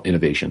people would call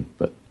innovation.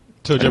 But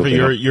so Jeffrey,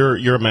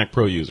 you're a Mac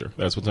Pro user.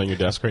 That's what's on your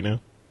desk right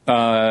now.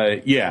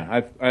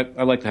 Yeah,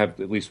 I like to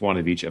have at least one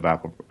of each of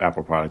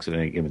Apple products at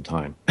any given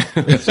time.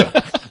 So,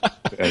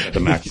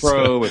 the Mac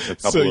Pro with a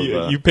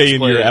couple you pay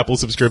in your Apple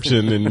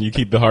subscription and you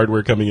keep the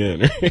hardware coming in,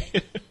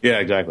 right? Yeah,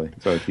 exactly.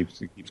 So it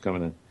keeps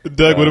coming in.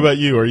 Doug, what about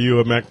you? Are you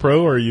a Mac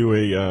Pro or are you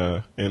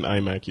an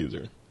iMac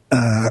user?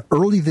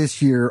 Early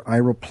this year, I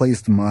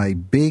replaced my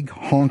big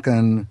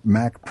honkin'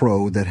 Mac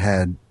Pro that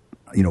had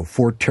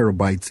 4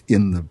 terabytes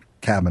in the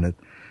cabinet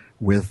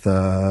with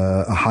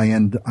a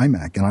high-end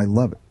iMac, and I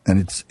love it. And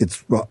it's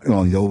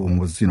the old one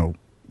was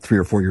 3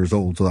 or 4 years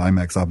old, so the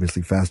iMac's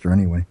obviously faster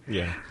anyway.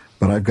 Yeah.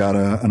 But I've got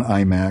an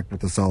iMac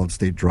with a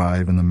solid-state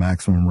drive and the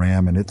maximum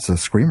RAM, and it's a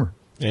screamer.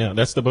 Yeah,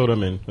 that's the boat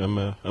I'm in. I'm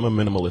a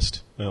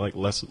minimalist. I like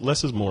less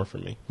is more for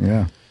me.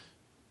 Yeah.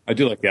 I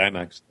do like the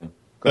iMacs.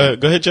 Go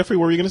ahead, Jeffrey.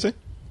 What were you going to say?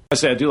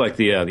 I do like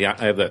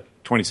I have the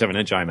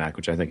 27-inch iMac,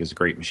 which I think is a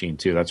great machine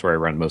too. That's where I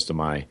run most of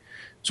my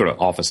sort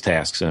of office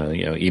tasks,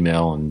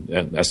 email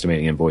and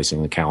estimating,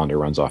 invoicing. The calendar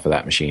runs off of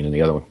that machine, and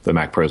the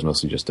Mac Pro is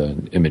mostly just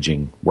an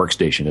imaging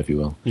workstation, if you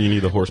will. You need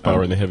the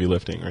horsepower and the heavy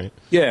lifting, right?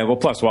 Yeah. Well,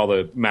 plus while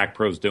the Mac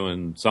Pro's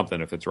doing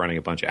something, if it's running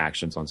a bunch of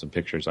actions on some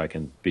pictures, I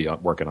can be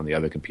working on the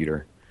other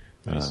computer,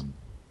 nice.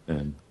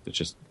 And it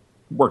just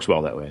works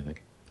well that way, I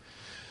think.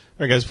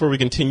 All right, guys, before we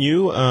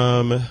continue,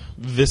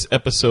 this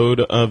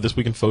episode of This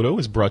Week in Photo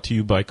is brought to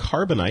you by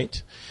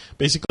Carbonite.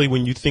 Basically,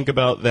 when you think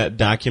about that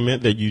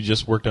document that you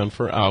just worked on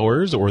for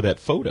hours, or that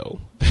photo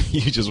that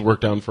you just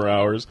worked on for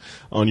hours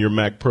on your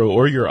Mac Pro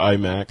or your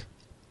iMac,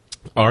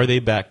 are they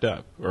backed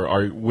up?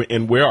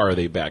 And where are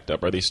they backed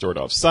up? Are they stored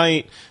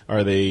off-site?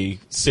 Are they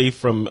safe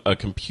from a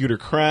computer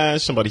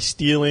crash, somebody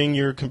stealing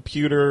your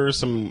computer,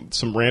 some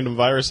random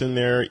virus in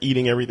there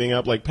eating everything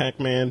up like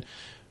Pac-Man?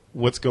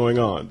 What's going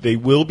on? They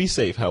will be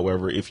safe,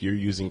 however, if you're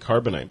using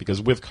Carbonite,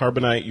 because with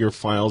Carbonite, your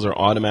files are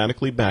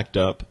automatically backed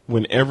up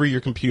whenever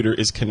your computer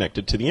is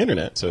connected to the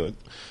internet. So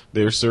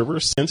their server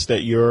sense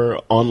that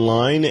you're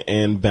online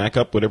and back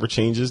up whatever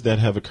changes that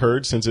have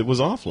occurred since it was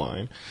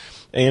offline.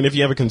 And if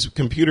you have a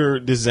computer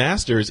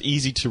disaster, it's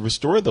easy to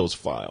restore those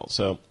files.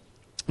 So,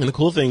 and the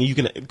cool thing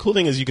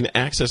is you can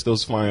access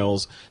those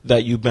files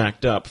that you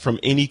backed up from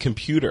any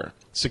computer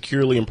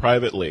securely and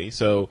privately.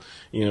 So,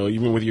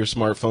 even with your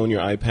smartphone,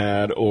 your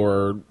iPad,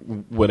 or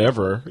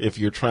whatever, if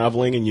you're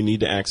traveling and you need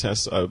to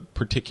access a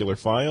particular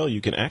file, you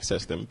can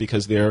access them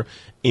because they're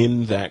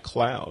in that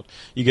cloud.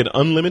 You get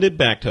unlimited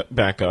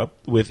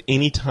backup with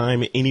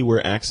anytime,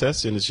 anywhere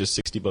access, and it's just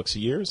 $60 a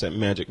year. Is that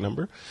magic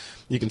number?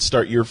 You can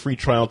start your free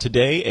trial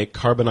today at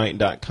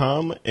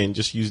Carbonite.com and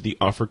just use the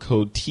offer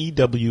code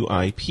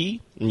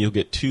TWIP, and you'll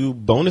get 2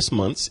 bonus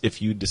months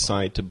if you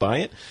decide to buy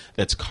it.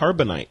 That's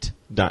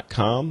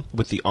Carbonite.com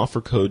with the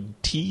offer code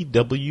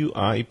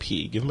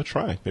TWIP. Give them a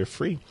try. They're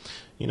free.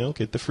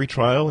 Get the free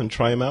trial and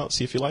try them out,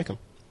 see if you like them.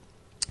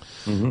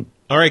 Mm-hmm.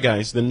 All right,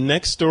 guys. The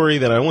next story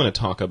that I want to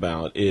talk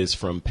about is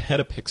from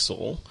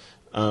Petapixel.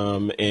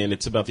 And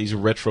it's about these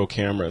retro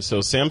cameras. So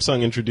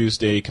Samsung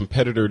introduced a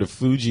competitor to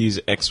Fuji's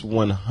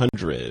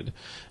X100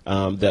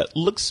 that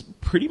looks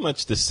pretty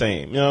much the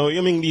same.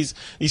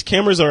 These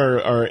cameras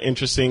are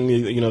interesting.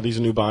 These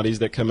new bodies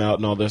that come out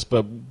and all this.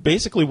 But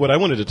basically, what I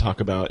wanted to talk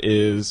about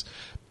is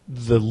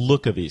the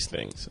look of these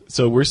things.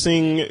 So we're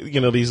seeing the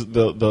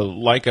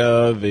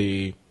Leica,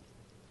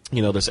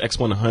 this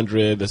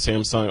X100, the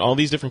Samsung, all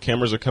these different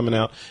cameras are coming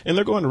out, and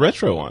they're going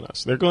retro on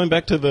us. They're going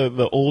back to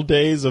the old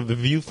days of the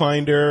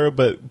viewfinder,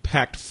 but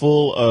packed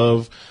full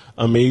of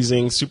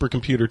amazing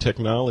supercomputer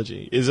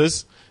technology. Is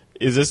this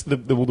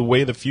the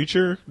way of the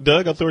future?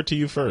 Doug, I'll throw it to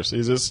you first.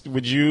 Does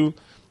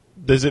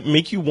it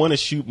make you want to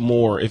shoot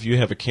more if you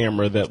have a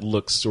camera that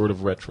looks sort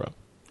of retro?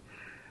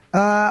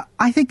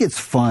 I think it's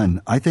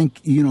fun. I think,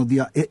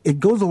 it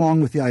goes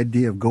along with the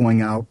idea of going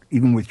out,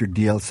 even with your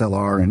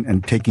DSLR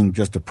and taking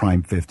just a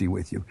Prime 50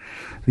 with you.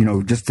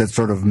 Just that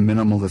sort of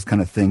minimalist kind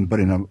of thing,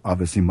 but in a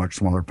obviously much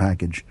smaller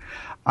package.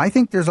 I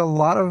think there's a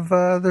lot of,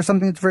 there's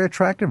something that's very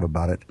attractive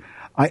about it.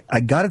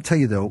 I gotta tell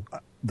you though,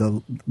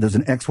 there's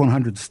an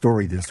X100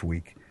 story this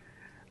week.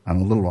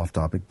 I'm a little off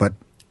topic, but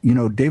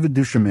David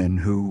Duchemin,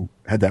 who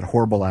had that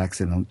horrible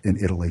accident in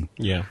Italy,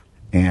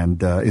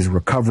 and is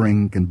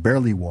recovering, can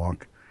barely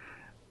walk.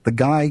 The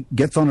guy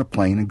gets on a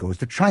plane and goes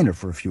to China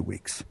for a few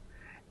weeks.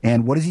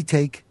 And what does he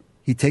take?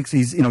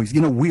 He's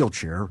in a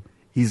wheelchair.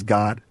 He's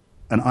got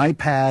an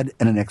iPad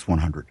and an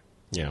X100.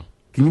 Yeah.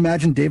 Can you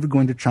imagine David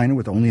going to China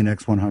with only an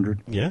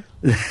X100? Yeah.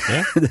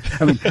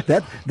 I mean,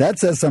 that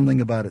says something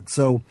about it.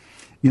 So,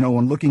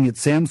 when looking at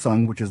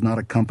Samsung, which is not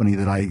a company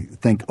that I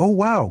think, oh,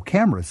 wow,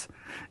 cameras.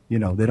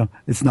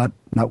 It's not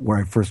where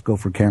I first go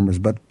for cameras.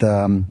 But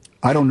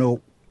I don't know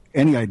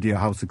any idea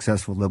how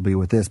successful they'll be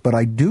with this. But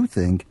I do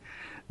think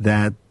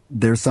that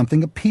there's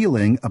something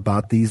appealing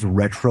about these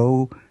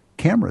retro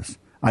cameras.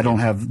 I don't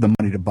have the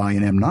money to buy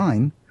an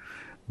M9,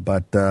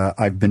 but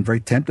I've been very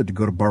tempted to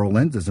go to Borrow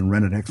Lenses and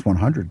rent an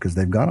X100 because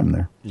they've got them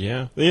there.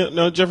 Yeah.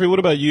 No, Jeffrey, what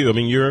about you? I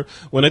mean,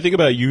 when I think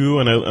about you,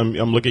 and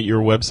I'm looking at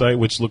your website,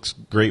 which looks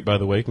great, by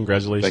the way.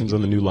 Congratulations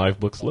on the new Live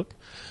Books look.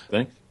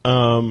 Thanks.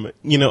 I'm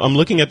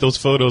looking at those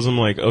photos. I'm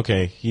like,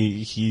 okay,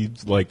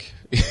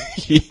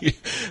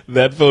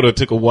 that photo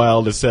took a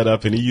while to set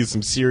up, and he used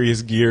some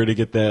serious gear to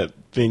get that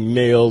thing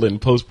nailed and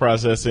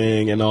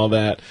post-processing and all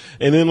that.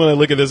 And then when I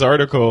look at this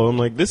article, I'm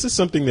like, this is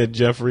something that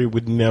Jeffrey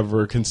would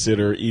never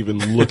consider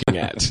even looking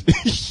at.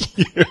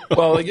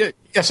 Well,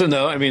 yes and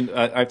no. I mean,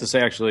 I have to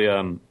say, actually,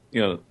 one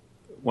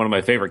of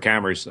my favorite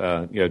cameras,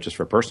 just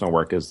for personal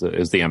work, is the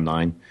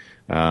M9.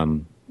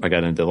 I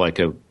got into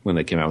Leica when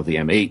they came out with the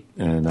M8,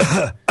 and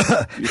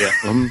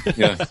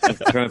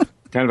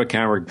kind of a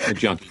camera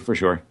junkie for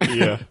sure.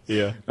 Yeah.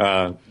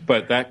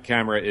 But that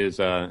camera is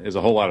a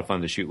whole lot of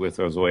fun to shoot with.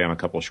 I was away on a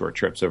couple of short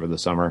trips over the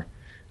summer,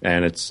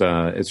 and it's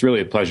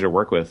really a pleasure to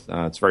work with.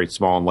 It's very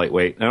small and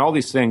lightweight, and all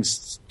these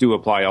things do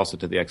apply also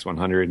to the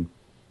X100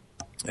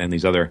 and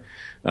these other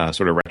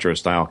sort of retro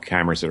style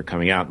cameras that are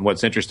coming out. And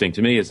what's interesting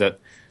to me is that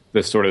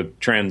this sort of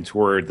trend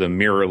toward the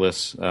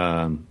mirrorless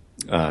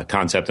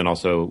concept, and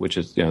also which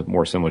is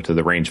more similar to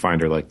the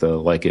rangefinder like the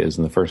Leica is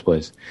in the first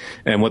place.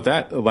 And what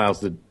that allows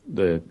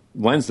the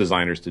lens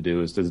designers to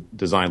do is to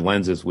design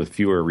lenses with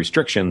fewer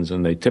restrictions,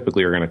 and they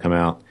typically are going to come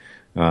out,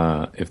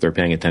 if they're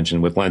paying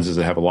attention, with lenses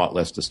that have a lot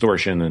less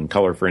distortion and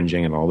color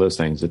fringing and all those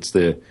things. It's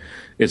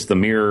the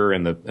mirror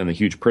and the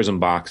huge prism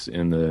box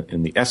in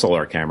the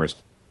SLR cameras,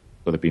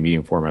 whether it be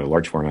medium format or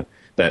large format,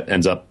 that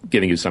ends up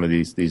giving you some of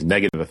these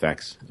negative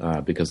effects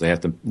because they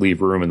have to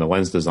leave room in the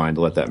lens design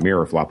to let that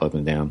mirror flop up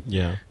and down.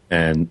 Yeah.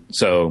 And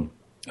so,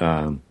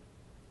 and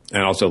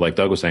also, like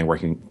Doug was saying,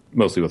 working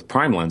mostly with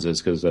prime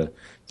lenses, because the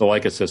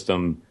Leica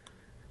system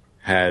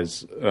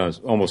has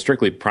almost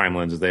strictly prime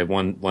lenses. They have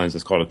one lens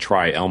that's called a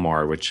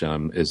tri-Elmar, which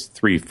is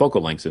 3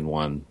 focal lengths in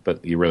one,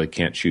 but you really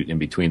can't shoot in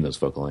between those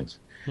focal lengths.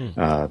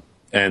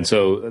 And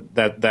so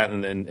that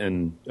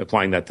and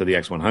applying that to the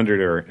X100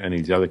 or any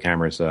of these other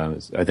cameras, I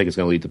think it's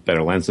going to lead to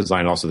better lens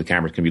design. Also, the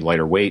cameras can be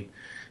lighter weight.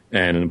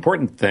 And an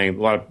important thing a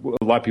lot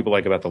of people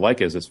like about the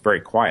Leica is it's very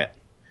quiet.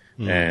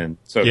 And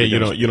so you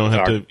don't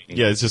have to.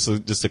 Yeah, it's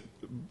just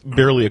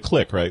barely a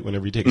click, right?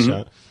 Whenever you take a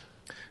shot.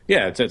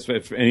 Yeah, it's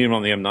and even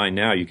on the M9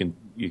 now, you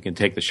can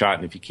take the shot,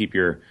 and if you keep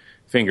your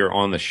finger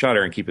on the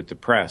shutter and keep it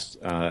depressed,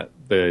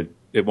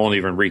 it won't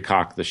even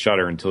recock the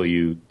shutter until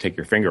you take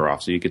your finger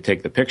off. So you could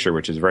take the picture,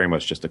 which is very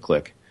much just a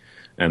click,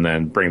 and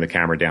then bring the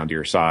camera down to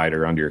your side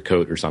or under your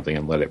coat or something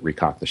and let it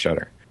recock the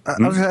shutter.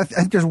 I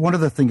think there's one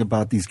other thing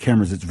about these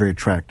cameras that's very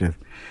attractive.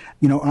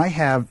 I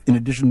have, in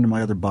addition to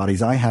my other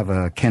bodies, I have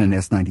a Canon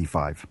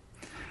S95.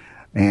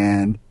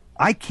 And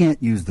I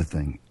can't use the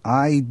thing.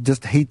 I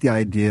just hate the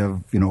idea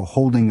of,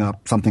 holding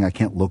up something I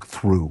can't look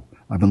through.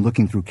 I've been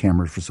looking through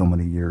cameras for so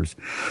many years.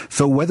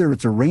 So whether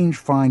it's a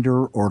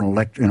rangefinder or an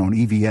an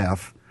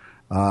EVF,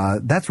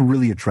 that's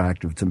really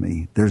attractive to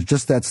me. There's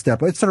just that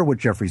step. It's sort of what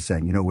Jeffrey's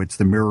saying. It's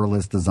the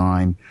mirrorless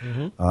design,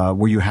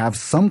 where you have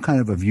some kind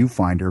of a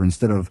viewfinder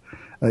instead of,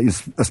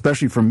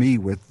 especially for me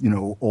with,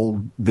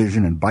 old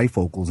vision and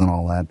bifocals and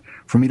all that,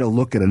 for me to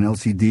look at an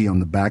LCD on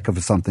the back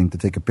of something to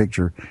take a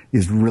picture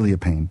is really a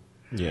pain.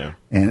 Yeah.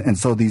 And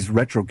so these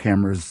retro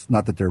cameras,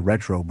 not that they're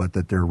retro, but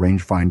that they're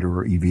rangefinder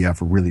or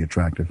EVF, are really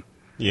attractive.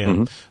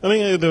 Yeah. I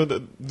mean,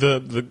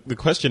 the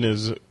question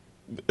is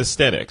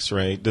aesthetics,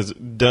 right? Does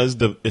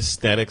the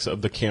aesthetics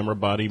of the camera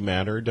body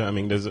matter? I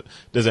mean, does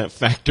that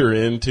factor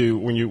into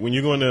when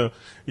you go into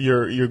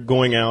you're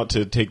going out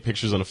to take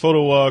pictures on a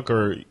photo walk,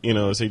 or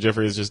say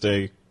Jeffrey is just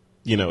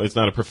it's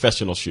not a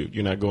professional shoot.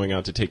 You're not going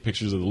out to take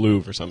pictures of the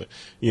Louvre or something.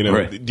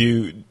 Right.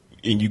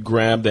 You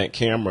grab that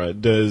camera,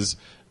 does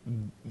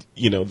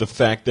the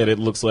fact that it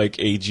looks like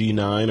a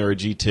G9 or a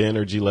G10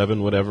 or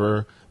G11,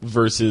 whatever,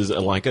 versus a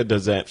Leica,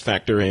 does that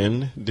factor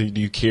in? Do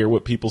you care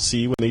what people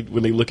see when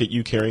they look at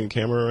you carrying a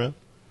camera around?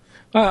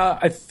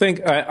 I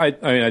think I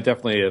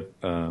definitely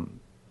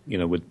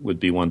would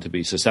be one to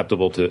be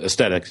susceptible to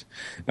aesthetics,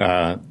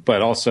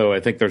 but also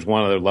I think there's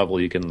one other level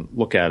you can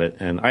look at it.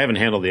 And I haven't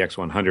handled the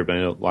X100, but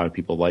I know a lot of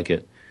people like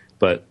it.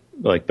 But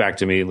like back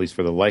to me, at least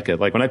for the Leica,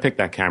 like when I pick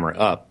that camera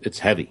up, it's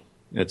heavy.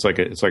 It's made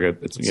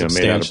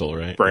out of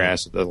right?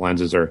 brass. The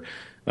lenses are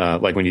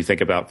Like when you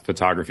think about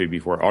photography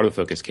before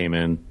autofocus came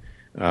in,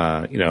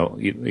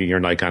 your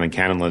Nikon and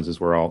Canon lenses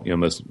were all,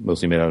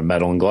 mostly made out of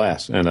metal and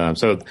glass. And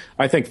so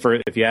I think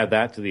if you add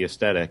that to the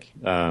aesthetic,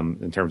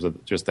 in terms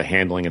of just the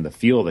handling and the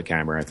feel of the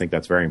camera, I think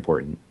that's very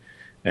important.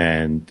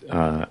 And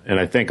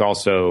I think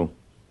also,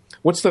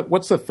 what's the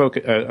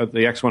focus,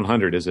 the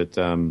X100? Is it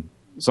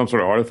some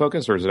sort of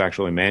autofocus, or is it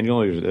actually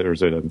manual, or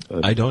is it a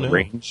I don't know.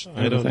 range?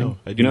 I don't know.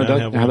 I do you know, not Doug,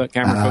 have how one. that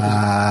camera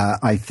focuses?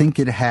 I think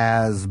it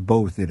has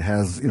both. It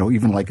has,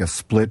 even like a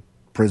split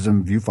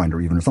prism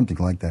viewfinder, even, or something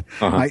like that.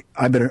 Uh-huh.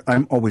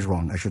 I'm always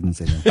wrong. I shouldn't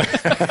say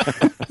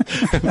that.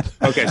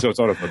 Okay, so it's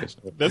autofocus.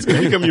 That's going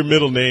to become your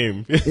middle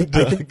name.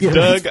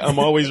 Doug, I'm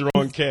always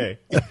wrong, K.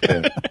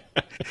 Yeah.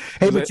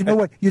 Hey, but you know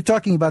what? You're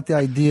talking about the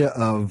idea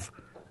of,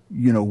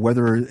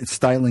 whether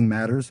styling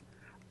matters.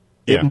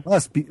 Yeah.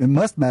 It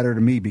must matter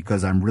to me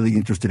because I'm really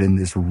interested in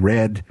this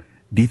red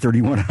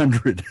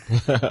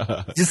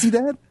D3100. Did you see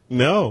that?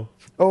 No.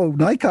 Oh,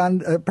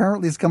 Nikon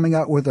apparently is coming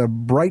out with a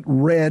bright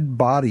red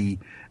body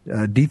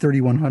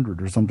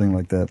D3100 or something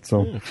like that.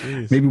 So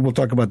maybe we'll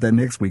talk about that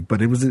next week.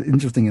 But it was an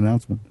interesting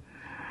announcement.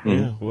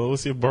 Yeah. Well,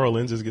 let's see if Borrow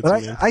Lenses gets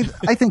But me in.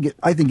 I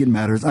think it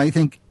matters. I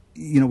think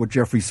what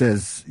Jeffrey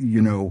says.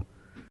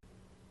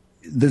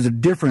 There's a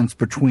difference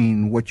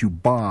between what you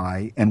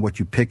buy and what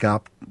you pick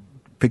up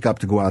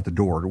to go out the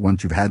door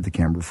once you've had the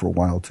camera for a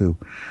while too.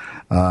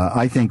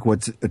 I think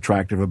what's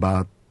attractive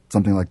about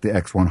something like the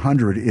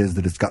X100 is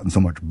that it's gotten so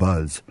much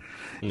buzz.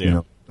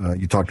 Yeah.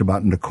 You talked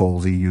about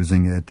Nicolzi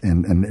using it,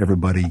 and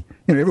everybody,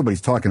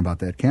 everybody's talking about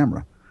that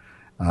camera.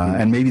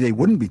 And maybe they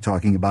wouldn't be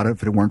talking about it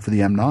if it weren't for the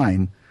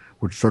M9,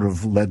 which sort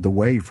of led the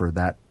way for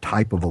that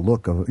type of a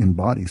look in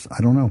bodies.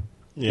 I don't know.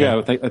 Yeah,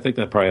 I think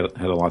that probably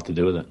had a lot to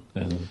do with it.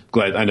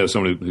 Glad I know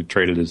somebody who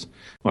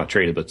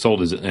sold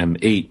his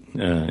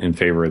M8 in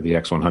favor of the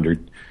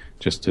X100,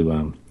 just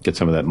to get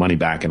some of that money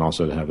back, and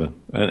also to have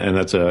and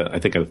that's I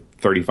think a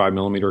 35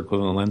 millimeter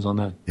equivalent lens on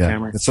that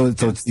camera. So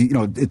it's it's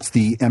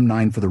the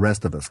M9 for the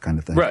rest of us kind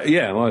of thing. Right.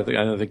 Yeah. Well,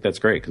 I think that's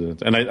great,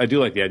 and I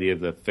do like the idea of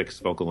the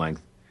fixed focal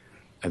length.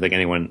 I think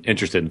anyone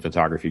interested in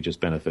photography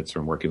just benefits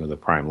from working with a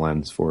prime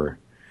lens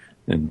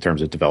in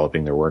terms of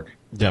developing their work.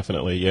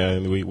 Definitely, yeah.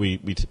 And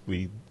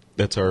we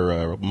that's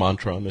our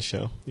mantra on the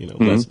show.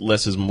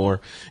 Less is more.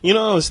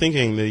 I was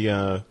thinking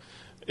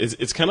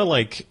it's kind of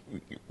like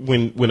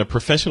when a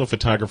professional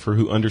photographer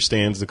who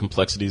understands the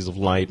complexities of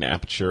light and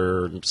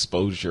aperture and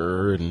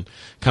exposure and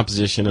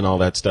composition and all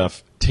that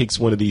stuff takes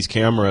one of these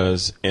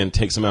cameras and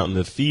takes them out in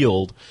the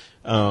field,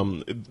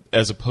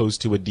 as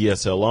opposed to a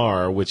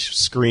DSLR, which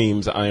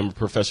screams, I am a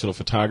professional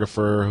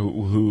photographer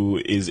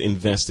who is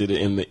invested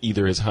in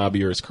either his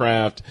hobby or his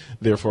craft.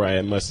 Therefore,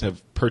 I must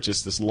have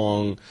purchased this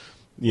long,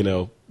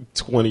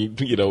 20,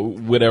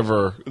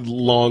 whatever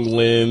long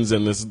lens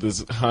and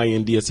this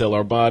high-end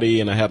DSLR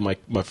body, and I have my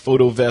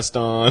photo vest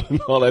on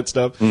and all that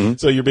stuff. Mm-hmm.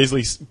 So you're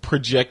basically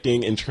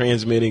projecting and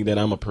transmitting that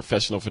I'm a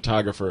professional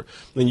photographer.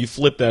 Then you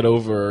flip that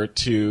over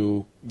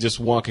to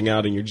just walking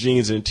out in your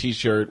jeans and a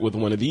t-shirt with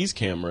one of these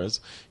cameras.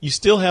 You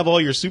still have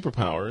all your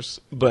superpowers,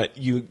 but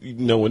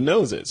no one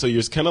knows it. So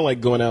you're kind of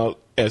like going out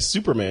as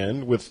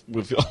Superman with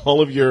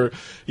all of your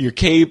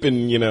cape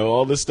and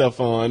all this stuff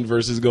on,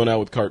 versus going out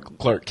with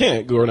Clark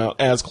Kent, going out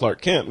as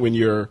Clark Kent when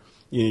you're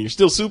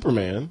still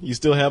Superman. You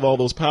still have all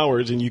those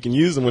powers and you can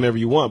use them whenever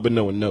you want, but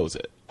no one knows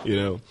it.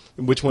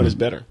 Which one is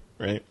better,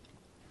 right?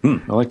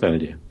 I like that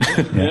idea.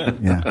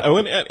 Yeah.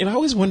 I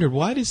always wondered,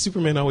 why does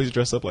Superman always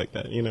dress up like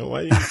that?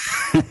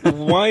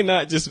 Why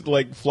not just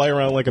like fly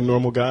around like a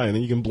normal guy and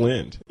then you can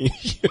blend?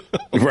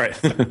 Right.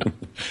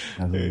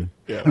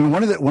 Yeah. I mean,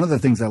 one of the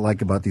things I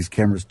like about these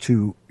cameras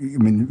too,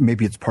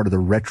 maybe it's part of the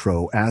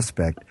retro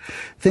aspect,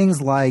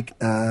 things like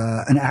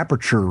an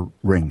aperture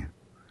ring.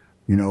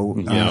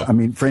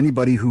 For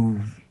anybody who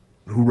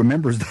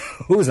remembers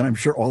those, and I'm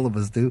sure all of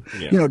us do,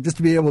 just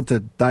to be able to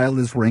dial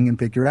this ring and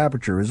pick your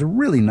aperture is a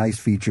really nice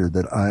feature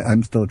that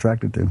I'm still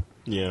attracted to.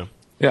 Yeah.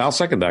 Yeah, I'll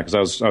second that,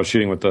 because I was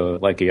shooting with the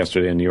Leica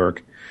yesterday in New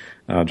York,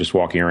 just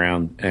walking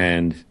around,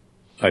 and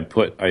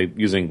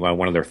using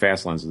one of their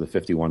fast lenses, the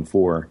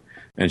 51.4,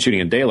 and shooting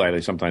in daylight, I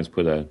sometimes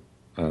put a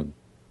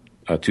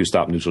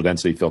two-stop neutral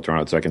density filter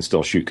on it, so I can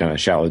still shoot kind of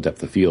shallow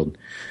depth of field.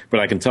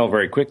 But I can tell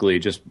very quickly,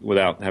 just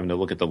without having to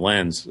look at the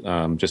lens,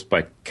 just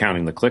by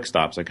counting the click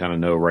stops, I kind of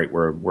know right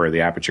where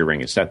the aperture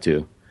ring is set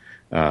to.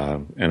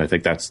 And I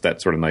think that's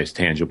that sort of nice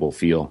tangible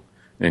feel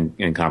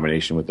in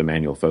combination with the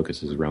manual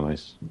focus is a real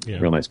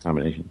nice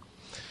combination.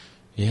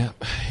 Yeah,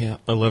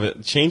 I love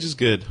it. Change is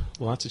good.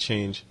 Lots of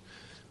change.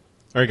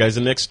 All right, guys,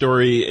 the next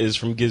story is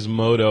from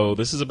Gizmodo.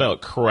 This is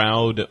about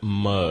Crowd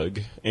Mug.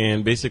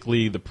 And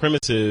basically the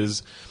premise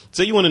is,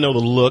 say you want to know the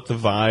look, the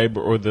vibe,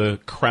 or the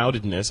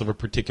crowdedness of a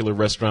particular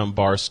restaurant,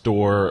 bar,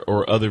 store,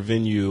 or other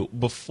venue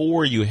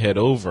before you head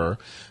over.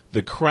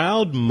 The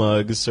Crowd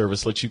Mug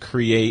service lets you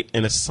create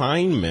an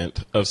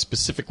assignment of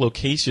specific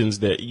locations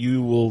that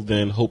you will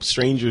then hope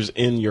strangers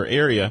in your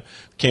area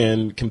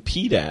can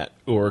compete at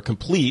or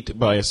complete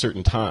by a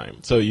certain time.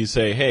 So you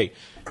say, hey,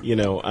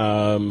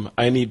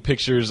 I need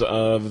pictures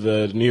of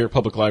the New York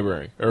Public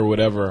Library or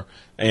whatever,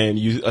 and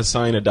you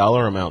assign a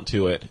dollar amount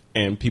to it,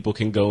 and people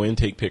can go in,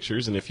 take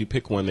pictures, and if you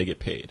pick one, they get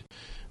paid.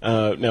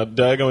 Now,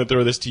 Doug, I want to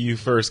throw this to you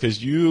first,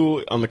 because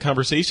you, on the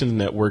Conversations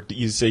Network,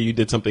 you say you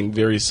did something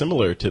very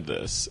similar to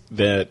this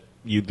that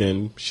you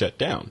then shut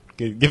down.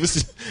 Give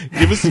us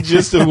the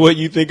gist of what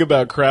you think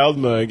about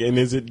CrowdMug, and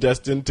is it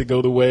destined to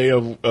go the way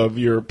of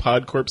your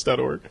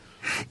podcorpse.org?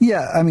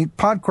 Yeah, I mean,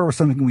 PodCorp was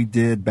something we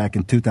did back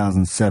in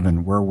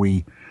 2007 where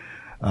we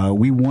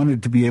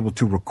wanted to be able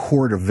to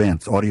record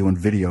events, audio and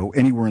video,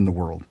 anywhere in the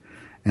world.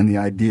 And the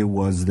idea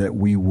was that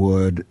we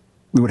would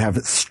have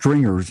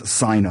stringers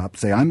sign up,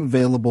 say, I'm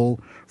available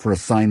for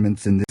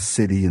assignments in this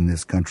city, in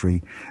this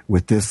country,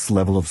 with this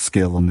level of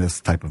skill and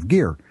this type of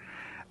gear.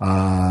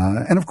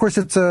 And of course,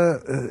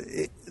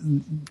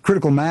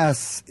 critical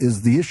mass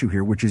is the issue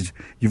here, which is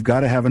you've got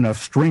to have enough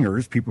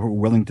stringers, people who are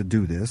willing to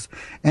do this,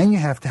 and you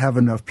have to have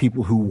enough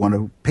people who want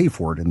to pay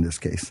for it in this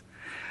case.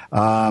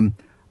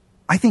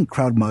 I think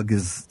CrowdMug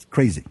is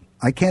crazy.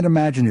 I can't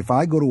imagine if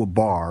I go to a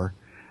bar,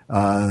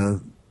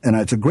 and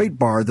it's a great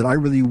bar that I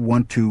really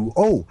want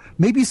to,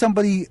 maybe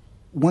somebody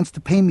wants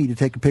to pay me to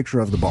take a picture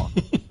of the bar.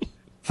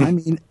 I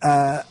mean,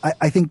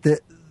 I think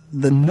that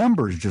the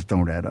numbers just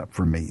don't add up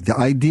for me. The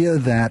idea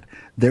that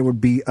there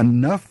would be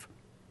enough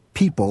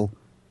people,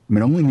 I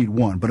mean, I only need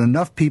one, but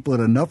enough people at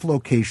enough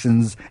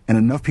locations and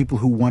enough people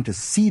who want to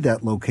see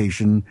that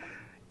location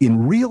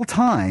in real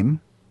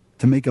time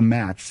to make a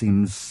match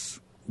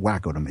seems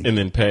wacko to me. And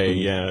then pay,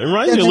 yeah. It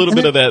reminds me a little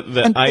bit of that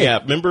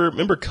iApp.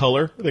 Remember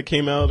Color that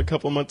came out a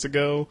couple months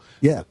ago?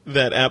 Yeah.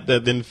 That app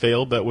that then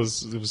failed. It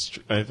was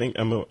I think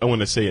I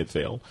want to say it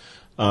failed.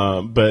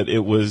 But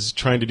it was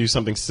trying to do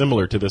something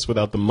similar to this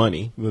without the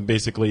money.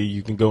 Basically,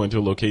 you can go into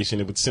a location,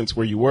 it would sense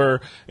where you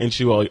were, and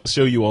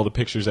show you all the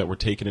pictures that were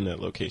taken in that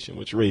location,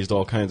 which raised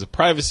all kinds of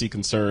privacy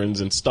concerns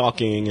and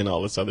stalking and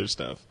all this other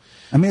stuff.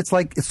 I mean,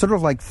 it's sort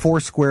of like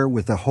Foursquare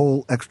with a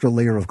whole extra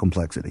layer of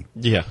complexity.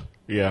 Yeah.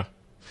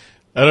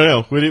 I don't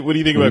know. What do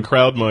you think about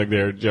CrowdMug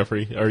there,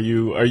 Jeffrey? Are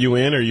you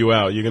in or are you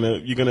out? You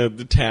gonna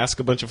task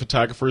a bunch of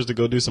photographers to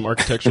go do some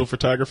architectural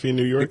photography in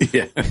New York?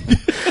 Yeah.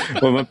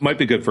 Well, it might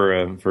be good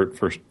for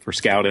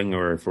scouting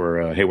or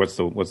for hey, what's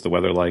the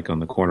weather like on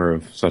the corner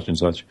of such and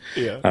such.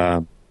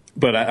 Yeah.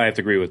 But I have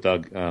to agree with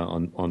Doug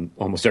on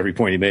almost every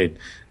point he made.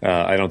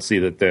 I don't see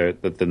that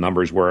the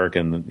numbers work,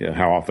 and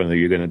how often are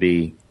you going to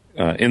be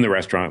in the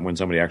restaurant when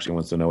somebody actually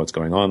wants to know what's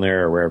going on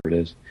there or wherever it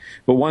is.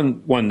 But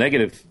one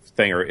negative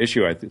thing or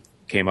issue I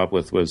came up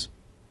with was,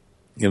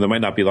 there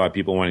might not be a lot of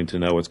people wanting to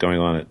know what's going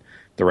on at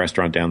the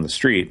restaurant down the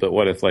street, but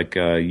what if like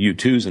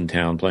U2's in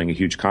town playing a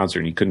huge concert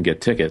and you couldn't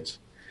get tickets,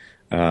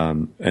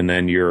 and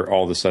then you're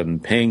all of a sudden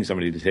paying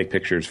somebody to take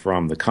pictures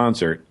from the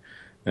concert,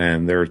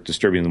 and they're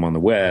distributing them on the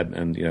web,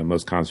 and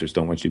most concerts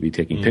don't want you to be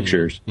taking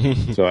pictures.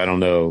 So I don't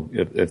know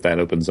if that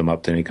opens them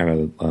up to any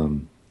kind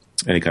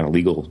of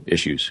legal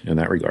issues in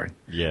that regard.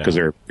 Yeah. Because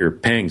you're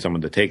paying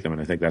someone to take them,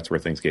 and I think that's where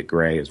things get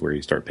gray, is where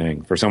you start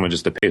paying. For someone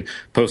just to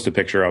post a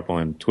picture up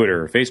on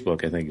Twitter or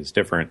Facebook, I think is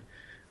different.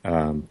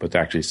 But to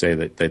actually say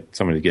that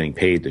somebody's getting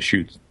paid to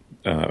shoot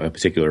a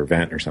particular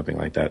event or something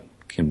like that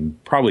can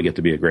probably get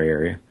to be a gray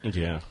area.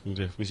 Yeah.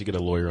 We should get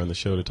a lawyer on the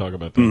show to talk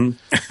about that.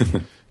 Mm-hmm.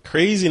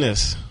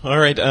 Craziness. All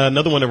right.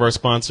 Another one of our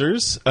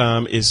sponsors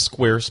is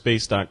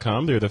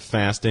Squarespace.com. They're the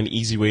fast and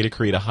easy way to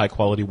create a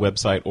high-quality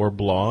website or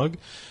blog.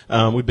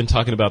 We've been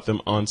talking about them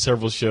on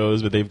several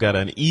shows, but they've got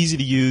an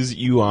easy-to-use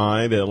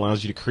UI that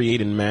allows you to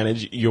create and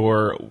manage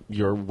your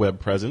web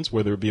presence,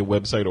 whether it be a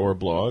website or a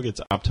blog. It's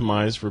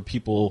optimized for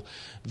people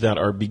that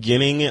are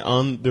beginning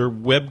on their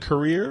web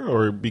career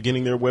or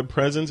beginning their web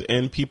presence,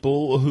 and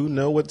people who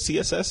know what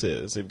CSS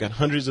is. They've got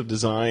hundreds of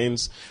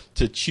designs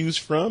to choose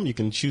from. You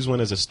can choose one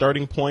as a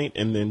starting point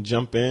and then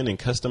jump in and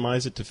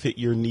customize it to fit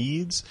your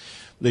needs.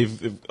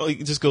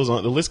 It just goes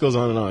on. The list goes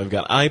on and on. They've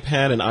got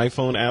iPad and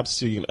iPhone apps,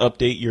 so you can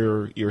update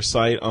your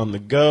site on the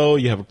go.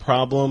 You have a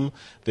problem,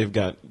 they've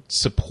got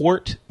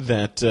support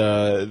that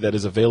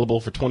is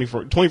available for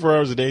 24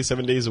 hours a day,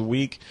 7 days a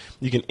week.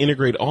 You can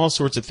integrate all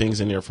sorts of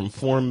things in there, from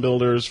form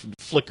builders,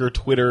 Flickr,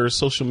 Twitter,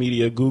 social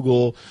media,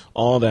 Google,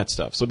 all that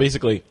stuff. So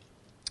basically,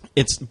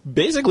 it's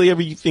basically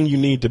everything you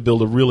need to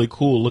build a really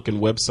cool looking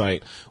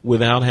website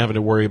without having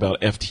to worry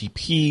about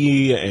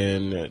FTP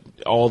and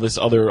all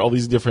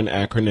these different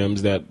acronyms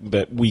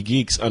that we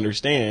geeks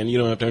understand. You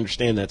don't have to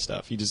understand that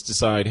stuff. You just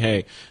decide,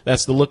 hey,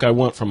 that's the look I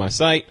want for my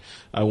site.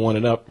 I want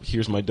it up.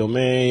 Here's my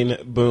domain.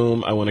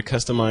 Boom. I want to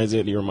customize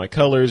it. Here are my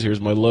colors.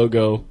 Here's my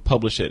logo.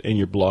 Publish it, and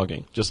you're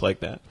blogging just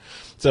like that.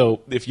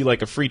 So if you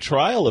like a free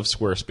trial of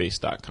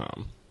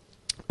Squarespace.com,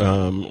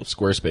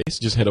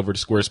 Squarespace, just head over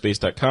to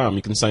squarespace.com.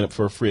 You can sign up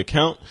for a free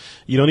account.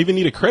 You don't even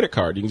need a credit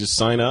card. You can just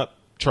sign up,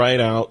 try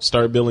it out,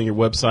 start building your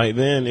website.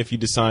 Then if you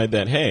decide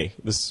that, hey,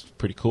 this is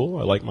pretty cool,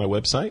 I like my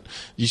website,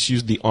 you just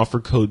use the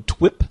offer code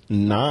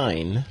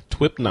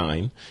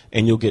TWIP9,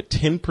 and you'll get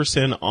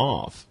 10%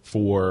 off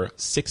for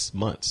 6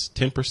 months.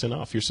 10%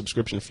 off your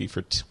subscription fee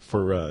for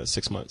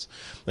 6 months.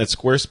 That's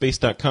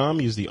squarespace.com.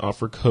 Use the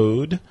offer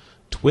code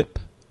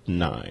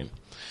TWIP9.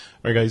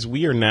 All right, guys,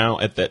 we are now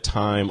at that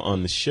time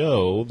on the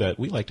show that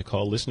we like to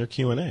call Listener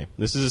Q&A.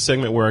 This is a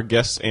segment where our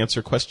guests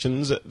answer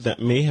questions that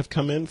may have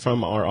come in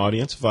from our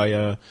audience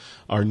via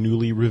our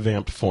newly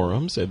revamped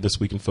forums at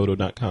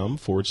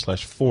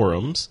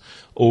thisweekinphoto.com/forums,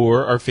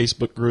 or our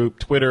Facebook group,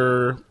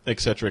 Twitter, et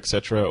cetera,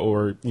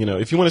 or,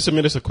 if you want to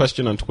submit us a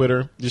question on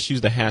Twitter, just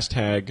use the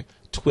hashtag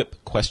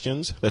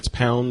 #TWIPQuestions. That's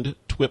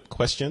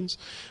 #TWIPQuestions.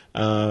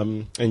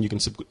 And you can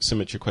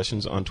submit your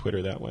questions on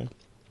Twitter that way.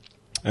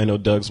 I know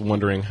Doug's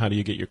wondering, how do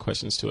you get your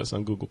questions to us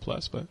on Google+,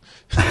 but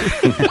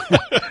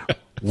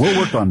we'll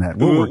work on that.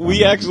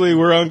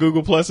 We're on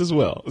Google+ as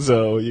well.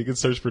 So you can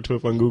search for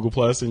TWIP on Google+,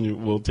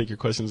 and we'll take your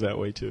questions that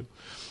way too.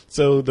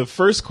 So the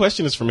first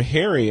question is from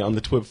Harry on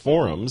the TWIP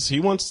forums. He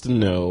wants to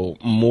know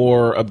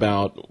more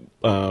about,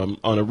 on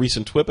a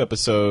recent TWIP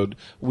episode,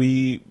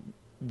 the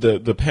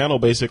panel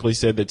basically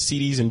said that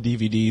CDs and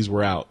DVDs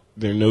were out.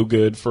 They're no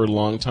good for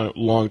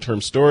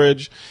long-term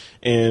storage.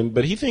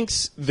 But he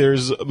thinks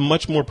there's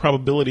much more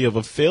probability of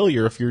a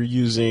failure if you're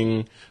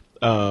using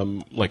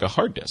like a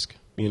hard disk,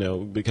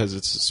 because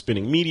it's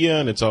spinning media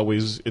and it's a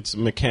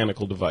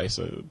mechanical device,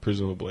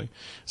 presumably.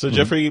 So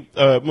Jeffrey,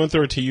 I'm going to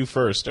throw it to you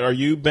first. Are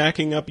you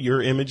backing up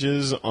your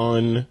images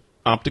on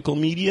optical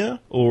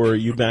media, or are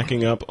you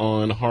backing up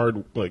on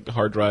hard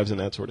drives and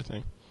that sort of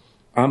thing?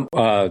 I'm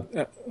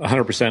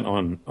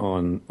 100%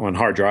 on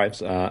hard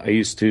drives. I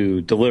used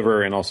to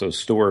deliver and also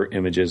store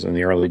images in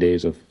the early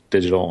days of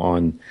digital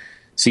on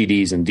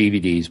CDs and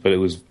DVDs, but it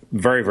was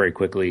very, very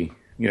quickly,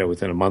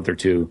 within a month or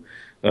two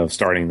of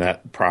starting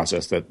that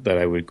process that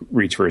I would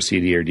reach for a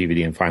CD or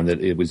DVD and find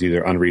that it was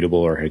either unreadable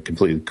or had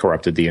completely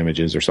corrupted the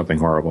images or something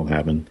horrible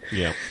happened.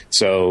 Yeah.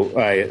 So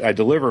I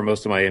deliver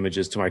most of my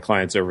images to my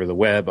clients over the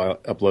web. I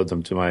upload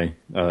them to my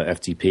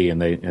FTP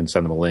and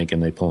send them a link,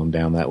 and they pull them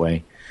down that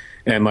way.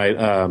 And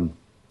my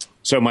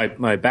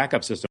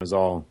backup system is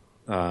all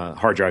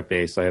hard drive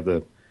based. I have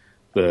the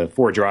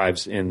 4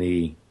 drives in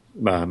the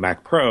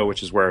Mac Pro,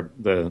 which is where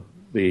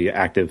the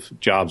active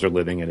jobs are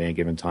living at any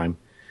given time,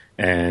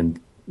 and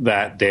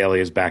that daily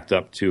is backed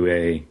up to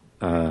a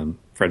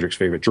Frederick's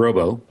favorite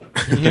Drobo.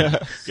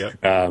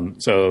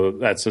 So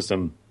that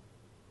system.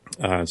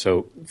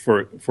 So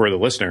for the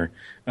listener,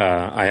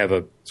 I have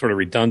a sort of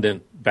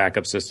redundant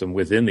backup system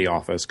within the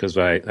office, because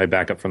I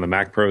back up from the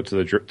Mac Pro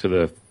to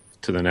the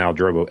now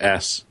Drobo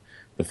S,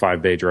 the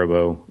 5-bay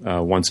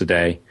Drobo, once a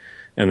day.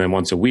 And then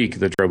once a week,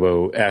 the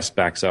Drobo S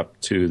backs up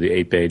to the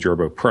 8-bay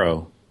Drobo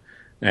Pro.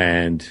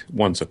 And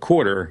once a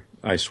quarter,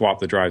 I swap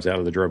the drives out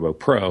of the Drobo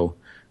Pro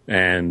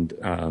and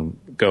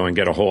go and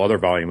get a whole other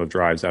volume of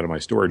drives out of my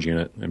storage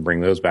unit and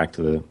bring those back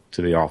to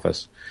the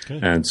office. Okay.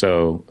 And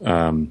so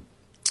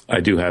I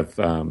do have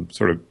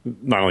sort of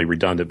not only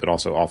redundant but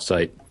also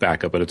off-site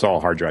backup, but it's all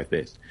hard drive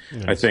based.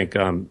 Nice. I think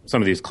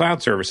some of these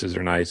cloud services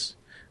are nice.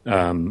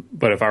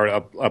 But if I were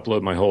to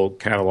upload my whole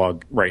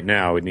catalog right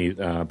now, it would need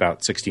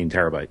about 16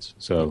 terabytes.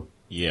 So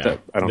yeah,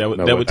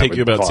 that would take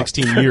you about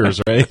 16 years,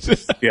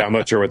 right? Yeah, I'm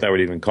not sure what that would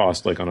even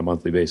cost, like on a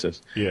monthly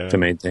basis, to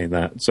maintain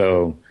that.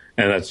 So,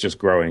 and that's just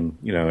growing,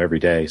 every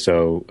day.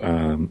 So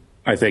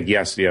I think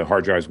yes,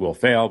 hard drives will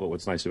fail. But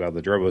what's nice about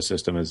the Drobo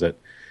system is that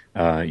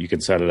you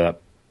can set it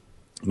up.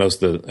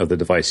 Most of the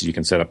devices you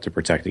can set up to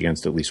protect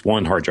against at least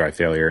one hard drive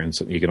failure, and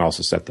so you can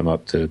also set them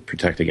up to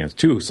protect against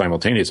 2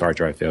 simultaneous hard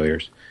drive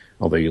failures,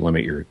 although you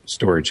limit your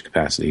storage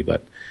capacity.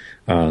 But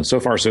so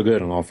far, so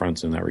good on all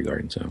fronts in that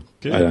regard. So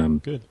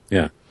good. Good.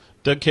 Yeah.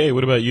 Doug K.,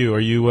 what about you? Are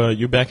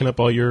you backing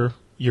up all your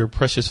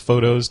precious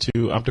photos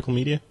to optical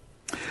media?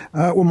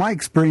 Well, my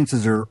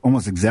experiences are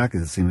almost exactly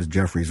the same as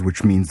Jeffrey's,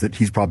 which means that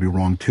he's probably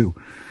wrong too.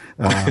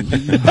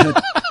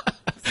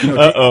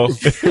 Uh-oh.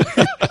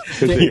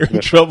 You're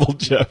in trouble,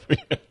 Jeffrey.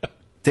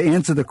 To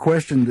answer the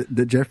question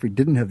that Jeffrey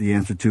didn't have the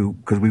answer to,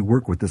 because we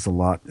work with this a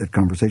lot at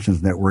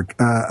Conversations Network,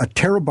 a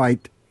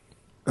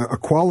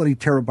quality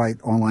terabyte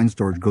online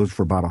storage goes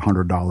for about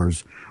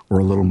 $100 or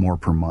a little more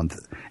per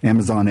month.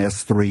 Amazon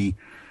S3,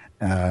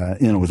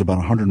 was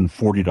about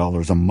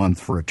 $140 a month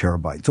for a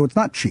terabyte. So it's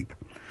not cheap.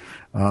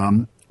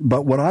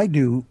 But what I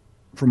do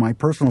for my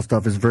personal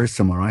stuff is very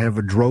similar. I have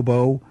a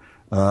Drobo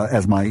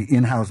as my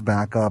in-house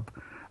backup.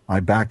 I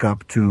back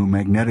up to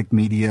magnetic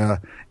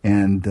media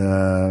and,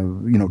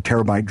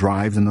 terabyte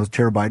drives, and those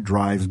terabyte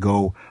drives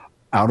go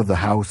out of the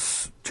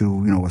house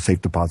to, a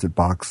safe deposit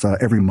box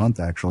every month,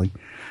 actually.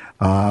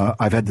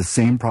 I've had the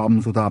same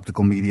problems with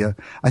optical media.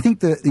 I think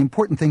the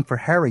important thing for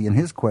Harry in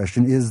his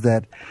question is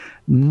that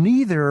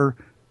neither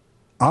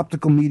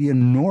optical media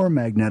nor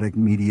magnetic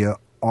media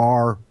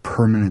are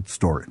permanent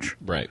storage.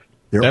 Right.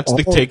 That's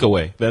the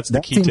takeaway. That's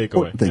the key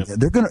takeaway. Yeah.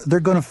 They're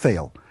gonna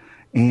fail,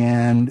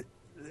 and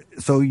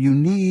so you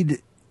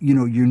need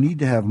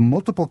to have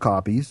multiple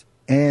copies,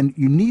 and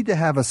you need to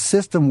have a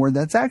system where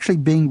that's actually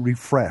being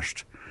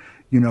refreshed.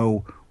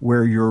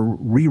 Where you're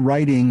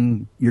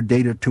rewriting your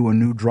data to a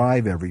new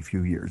drive every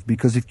few years.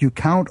 Because if you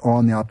count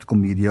on the optical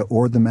media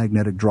or the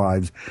magnetic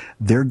drives,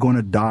 they're going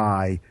to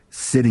die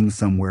sitting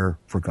somewhere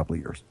for a couple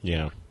of years.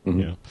 Yeah. Mm-hmm.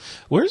 Yeah.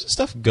 Where's the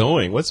stuff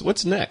going?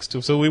 What's next?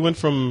 So we went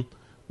from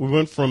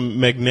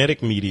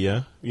magnetic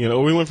media,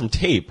 we went from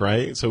tape,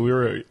 right? So we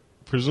were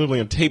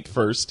presumably on tape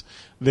first.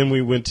 Then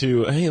we went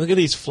to, hey, look at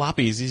these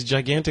floppies, these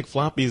gigantic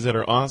floppies that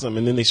are awesome.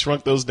 And then they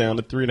shrunk those down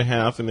to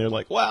 3.5, and they're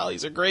like, wow,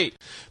 these are great.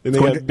 Then they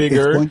got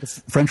bigger. It's going to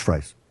French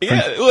fries.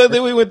 Yeah, well,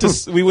 then we went to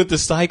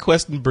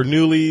SideQuest and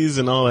Bernoulli's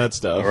and all that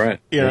stuff. All right.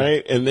 Yeah,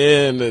 right. And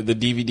then the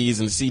DVDs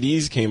and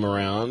CDs came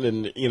around,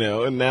 and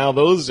and now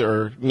those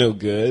are no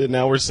good. And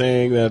now we're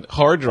saying that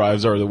hard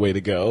drives are the way to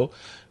go.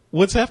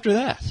 What's after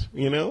that?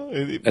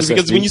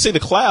 Because when you say the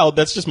cloud,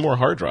 that's just more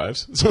hard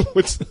drives. So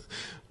what's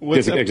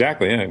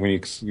exactly? Yeah, when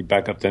you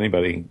back up to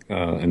anybody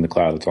in the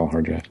cloud, it's all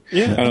hard drive.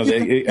 Yeah. I know.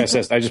 I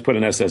just put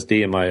an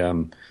SSD in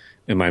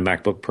my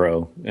MacBook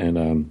Pro,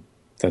 and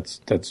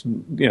that's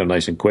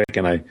nice and quick,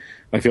 and I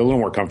feel a little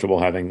more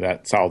comfortable having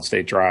that solid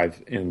state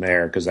drive in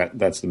there because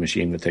that's the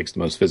machine that takes the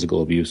most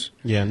physical abuse.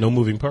 Yeah, no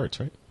moving parts,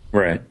 right?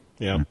 Right.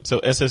 Yeah.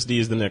 So SSD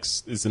is the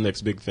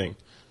next big thing.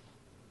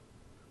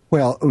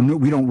 Well,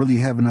 we don't really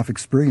have enough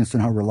experience in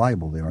how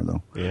reliable they are,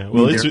 though. Yeah,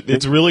 well,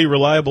 it's really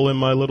reliable in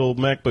my little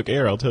MacBook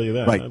Air. I'll tell you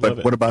that. Right,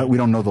 but what about we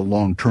don't know the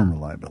long-term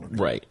reliability?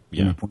 Right.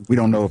 Yeah. We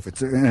don't know if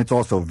and it's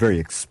also very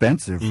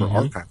expensive for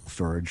archival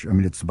storage. I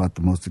mean, it's about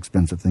the most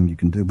expensive thing you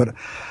can do. But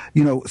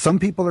some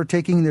people are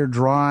taking their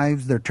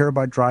drives, their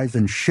terabyte drives,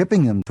 and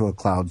shipping them to a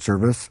cloud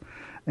service,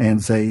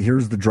 and say,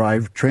 here's the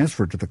drive,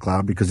 transfer it to the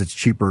cloud because it's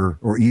cheaper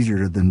or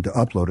easier than to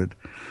upload it.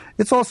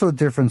 It's also a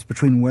difference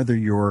between whether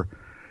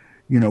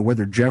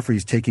whether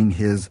Jeffrey's taking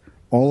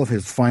all of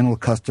his final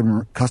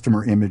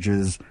customer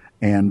images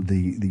and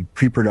the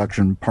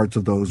pre-production parts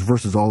of those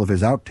versus all of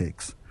his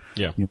outtakes.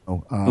 Yeah.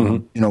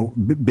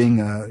 Being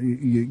a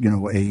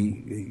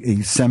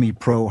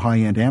semi-pro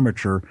high-end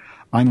amateur,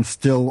 I'm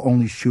still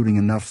only shooting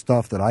enough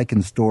stuff that I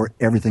can store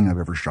everything I've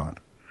ever shot.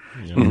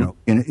 Yeah.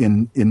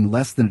 In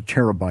less than a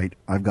terabyte,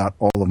 I've got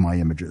all of my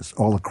images,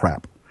 all the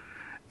crap.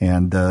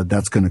 And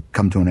that's going to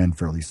come to an end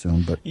fairly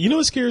soon. But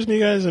what scares me,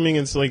 guys? I mean,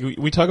 it's like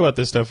we talk about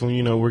this stuff when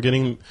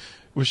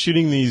we're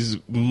shooting these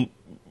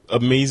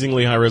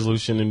amazingly high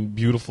resolution and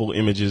beautiful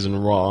images in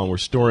RAW, and we're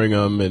storing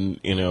them,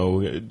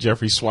 and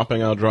Jeffrey's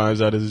swapping out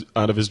drives out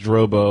of his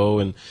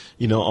Drobo, and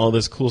all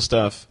this cool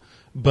stuff.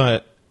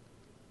 But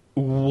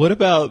what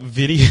about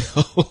video?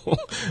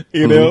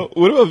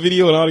 What about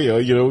video and audio?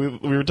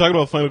 We were talking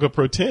about Final Cut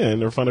Pro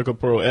 10 or Final Cut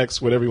Pro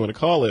X, whatever you want to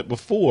call it,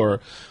 before.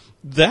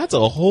 That's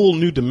a whole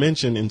new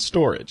dimension in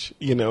storage,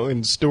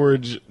 in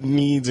storage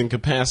needs and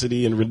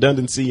capacity and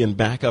redundancy and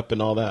backup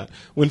and all that.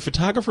 When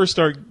photographers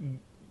start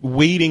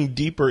wading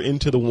deeper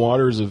into the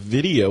waters of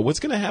video,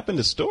 what's going to happen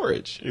to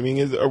storage? I mean,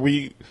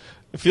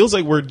 it feels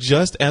like we're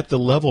just at the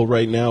level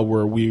right now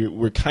where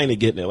we're kind of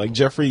getting it. Like,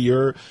 Jeffrey,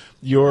 your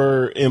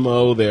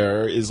MO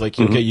there is like,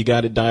 okay, you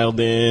got it dialed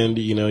in,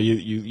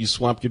 you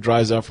swap your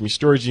drives out from your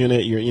storage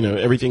unit,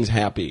 everything's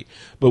happy.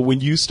 But when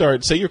you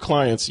start, say your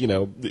clients,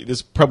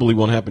 this probably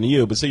won't happen to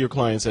you, but say your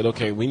client said,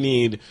 okay, we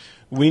need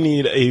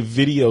a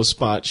video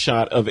spot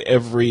shot of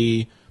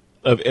every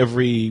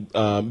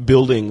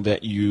building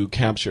that you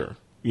capture.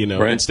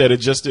 Right. Instead of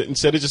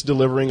just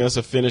delivering us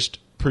a finished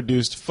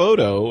produced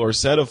photo or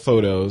set of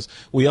photos,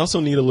 we also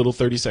need a little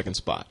 30-second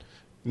spot.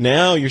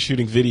 Now you're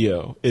shooting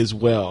video as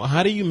well.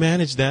 How do you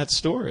manage that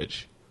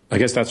storage? I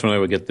guess that's when I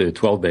would get the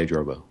 12-bay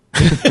Drobo.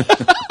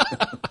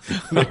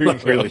 I'm not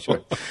really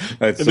sure.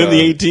 And then the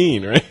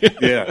 18, right?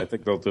 Yeah, I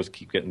think they'll just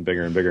keep getting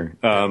bigger and bigger.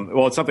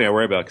 Well, it's something I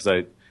worry about because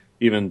I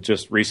even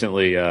just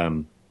recently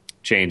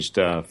changed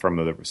from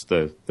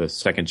the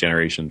second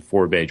generation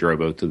 4-bay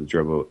Drobo to the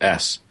Drobo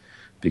S.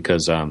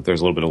 Because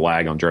there's a little bit of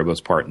lag on Drobo's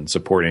part in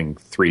supporting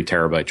 3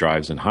 terabyte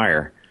drives and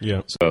higher.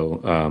 Yeah.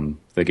 So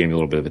they gave me a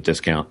little bit of a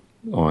discount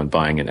on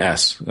buying an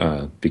S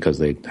because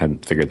they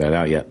hadn't figured that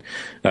out yet.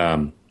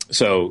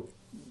 So,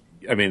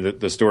 I mean,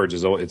 the storage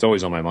it's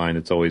always on my mind.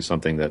 It's always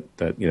something that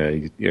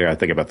I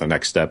think about the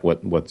next step.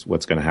 What's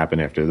going to happen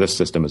after this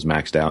system is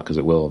maxed out, because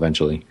it will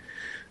eventually.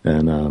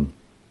 And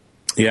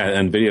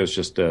and video is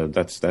just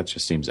that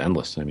just seems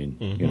endless. I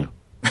mean,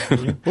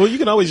 Well, you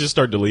can always just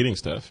start deleting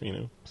stuff,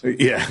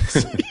 Yeah,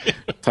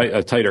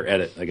 a tighter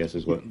edit, I guess,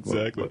 is what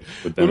exactly.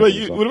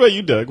 What about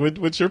you, Doug?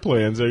 What's your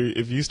plans?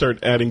 If you start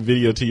adding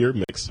video to your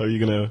mix, how are you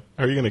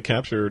gonna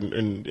capture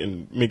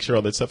and make sure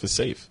all that stuff is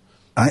safe?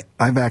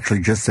 I've actually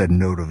just said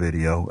no to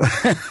video.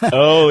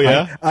 Oh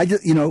yeah, I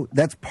just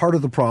that's part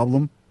of the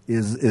problem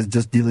is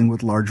just dealing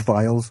with large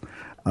files.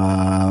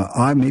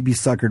 I may be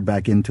suckered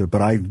back into it,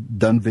 but I've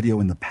done video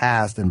in the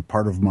past, and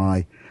part of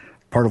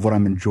what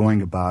I'm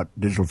enjoying about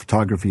digital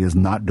photography is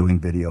not doing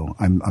video.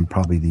 I'm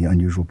probably the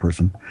unusual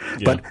person.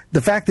 Yeah. But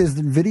the fact is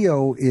that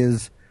video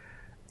is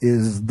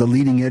the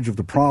leading edge of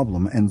the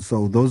problem. And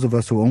so those of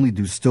us who only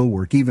do still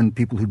work, even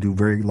people who do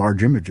very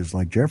large images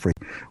like Jeffrey,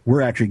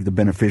 we're actually the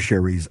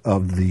beneficiaries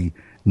of the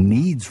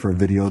needs for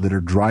video that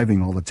are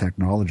driving all the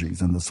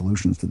technologies and the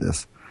solutions to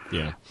this.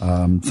 Yeah.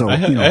 So I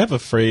have a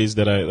phrase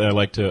that I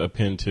like to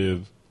append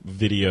to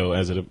video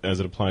as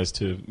it applies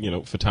to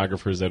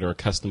photographers that are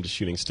accustomed to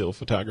shooting still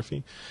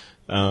photography.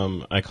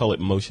 I call it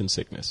motion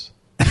sickness.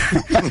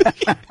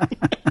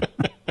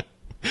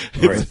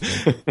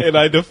 And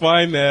I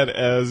define that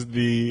as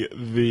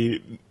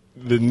the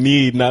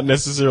need, not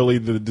necessarily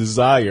the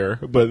desire,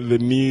 but the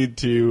need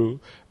to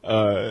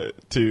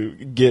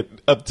get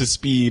up to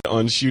speed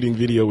on shooting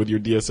video with your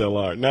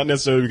DSLR. Not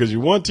necessarily because you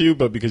want to,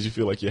 but because you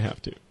feel like you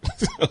have to.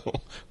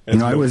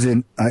 I was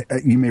in,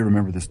 you may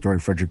remember this story,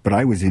 Frederick, but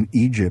I was in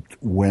Egypt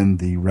when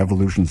the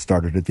revolution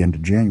started at the end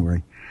of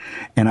January,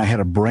 and I had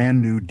a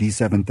brand new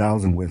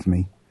D7000 with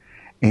me,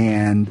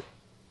 and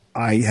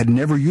I had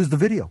never used the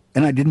video,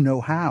 and I didn't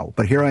know how.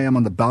 But here I am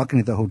on the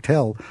balcony of the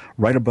hotel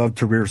right above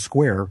Tahrir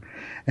Square,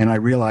 and I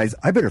realized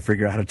I better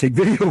figure out how to take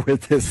video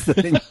with this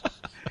thing.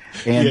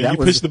 And yeah, you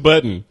pushed the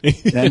button.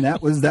 And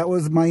that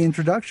was my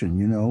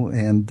introduction,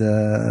 and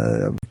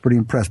I was pretty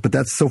impressed. But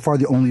that's so far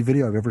the only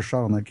video I've ever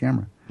shot on that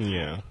camera.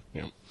 Yeah.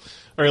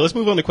 All right, let's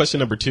move on to question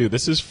number 2.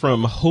 This is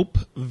from Hope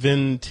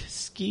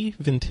Vinitsky.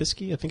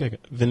 I think I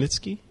got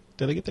Vinitsky.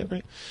 Did I get that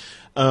right?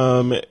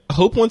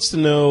 Hope wants to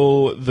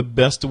know the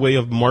best way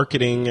of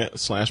marketing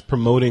 /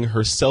 promoting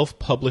her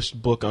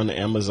self-published book on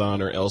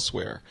Amazon or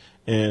elsewhere.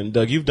 And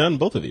Doug, you've done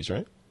both of these,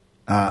 right?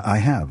 I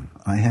have.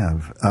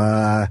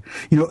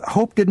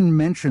 Hope didn't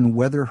mention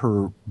whether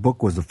her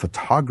book was a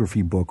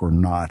photography book or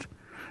not,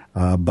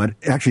 but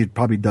actually it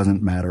probably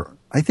doesn't matter.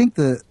 I think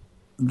the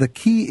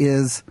key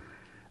is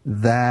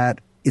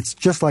that it's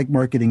just like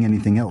marketing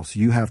anything else.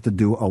 You have to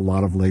do a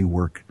lot of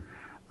legwork.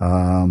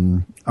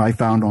 I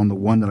found on the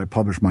one that I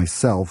published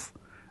myself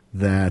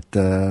that,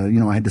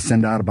 I had to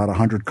send out about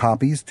 100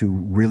 copies to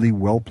really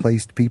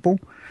well-placed people,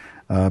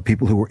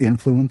 people who were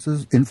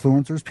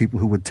influencers, people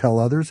who would tell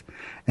others.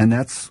 And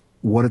that's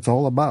what it's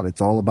all about.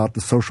 It's all about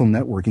the social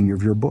networking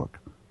of your book.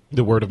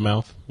 The word of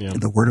mouth. Yeah.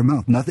 The word of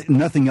mouth.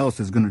 Nothing else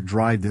is going to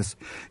drive this.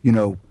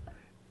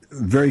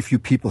 Very few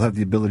people have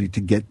the ability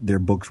to get their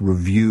books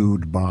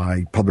reviewed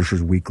by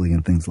Publishers Weekly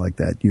and things like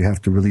that. You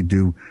have to really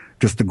do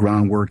just the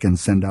groundwork and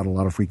send out a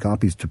lot of free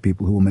copies to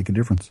people who will make a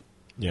difference.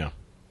 Yeah.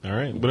 All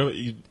right. What about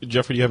you,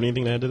 Jeffrey, do you have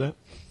anything to add to that?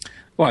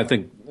 Well, I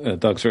think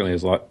Doug certainly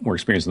has a lot more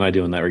experience than I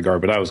do in that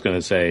regard. But I was going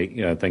to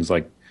say, things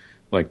like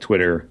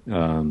Twitter.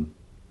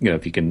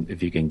 If you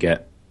can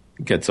get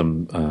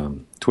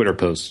Twitter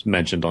posts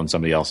mentioned on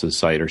somebody else's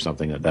site or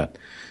something that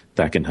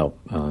can help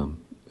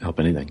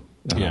anything.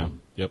 Yeah.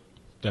 Yep.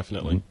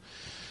 Definitely.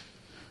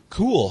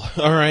 Cool.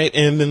 All right.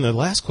 And then the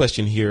last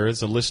question here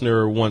is a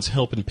listener wants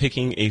help in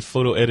picking a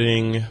photo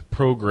editing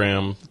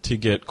program to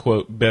get,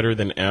 quote, better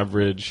than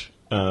average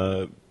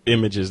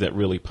images that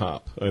really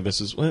pop. Let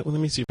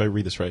me see if I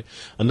read this right.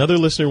 Another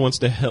listener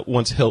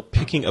wants help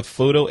picking a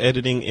photo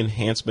editing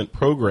enhancement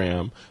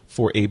program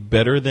for a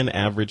better than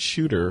average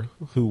shooter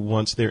who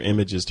wants their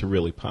images to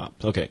really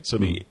pop. Okay. So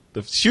the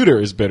shooter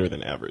is better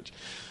than average.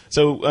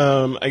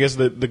 So I guess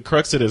the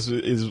crux of this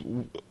is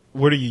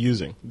what are you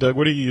using? Doug,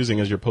 what are you using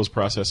as your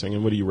post-processing,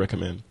 and what do you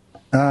recommend?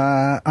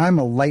 I'm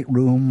a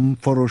Lightroom,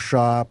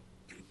 Photoshop,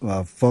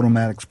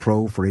 Photomatix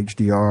Pro for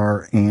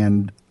HDR,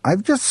 and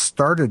I've just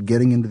started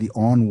getting into the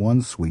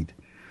On-One suite,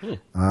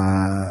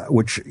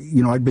 which,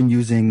 I've been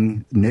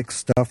using Nick's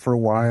stuff for a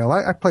while.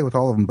 I play with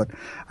all of them, but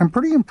I'm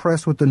pretty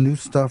impressed with the new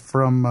stuff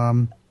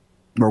from,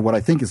 or what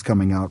I think is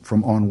coming out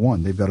from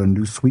On-One. They've got a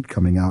new suite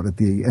coming out at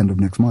the end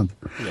of next month.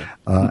 Yeah.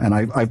 And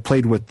I've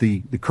played with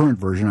the current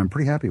version. I'm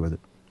pretty happy with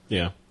it.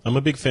 Yeah. I'm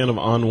a big fan of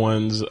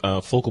On-One's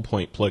focal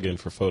point plugin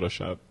for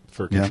Photoshop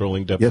for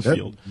controlling depth of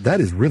field.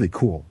 That is really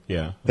cool.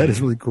 Yeah. That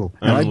is really cool.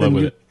 I'm in love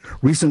with it.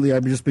 Recently,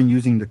 I've just been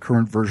using the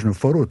current version of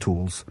Photo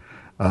Tools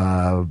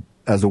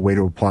as a way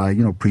to apply,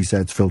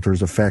 presets,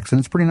 filters, effects, and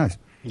it's pretty nice.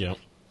 Yeah.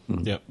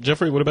 Yeah.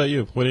 Jeffrey, what about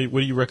you? What do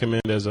you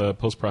recommend as a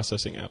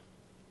post-processing app?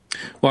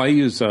 Well, I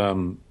use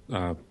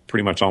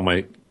pretty much all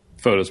my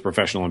photos,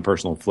 professional and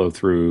personal, flow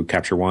through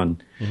Capture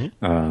One,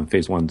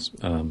 Phase One's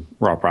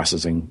raw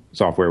processing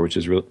software, which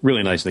is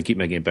really nice. And they keep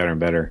making it better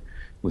and better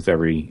with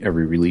every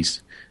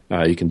release.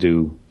 You can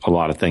do a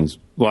lot of things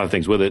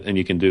with it, and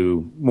you can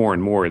do more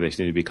and more. They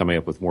seem to be coming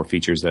up with more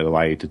features that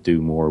allow you to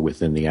do more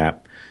within the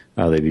app.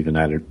 They've even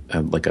added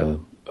like a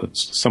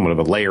somewhat of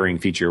a layering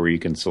feature where you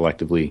can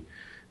selectively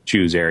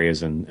choose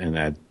areas and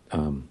add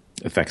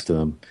effects to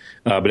them.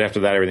 But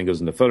after that, everything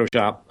goes into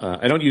Photoshop.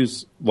 I don't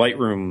use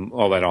Lightroom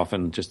all that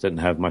often, just didn't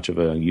have much of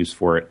a use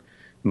for it,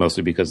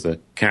 mostly because the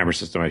camera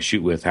system I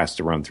shoot with has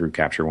to run through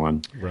Capture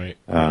One. Right.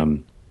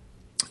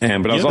 I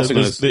was also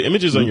the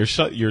images on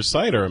your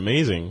site are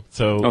amazing.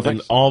 So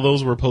and all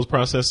those were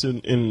post-processed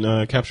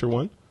in Capture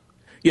One?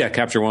 Yeah,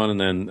 Capture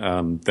One,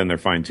 and then they're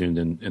fine-tuned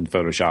in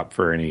Photoshop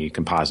for any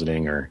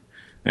compositing or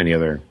any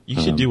other.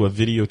 You should do a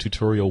video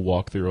tutorial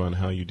walkthrough on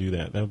how you do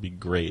that. That would be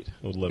great.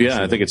 I would love to see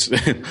I think it's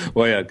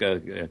well,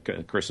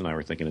 Chris and I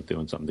were thinking of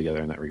doing something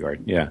together in that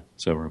regard. Yeah,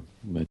 so we're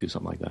going to do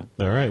something like that.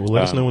 All right. Well,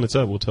 let us know when it's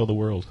up. We'll tell the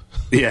world.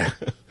 Yeah.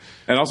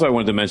 And also, I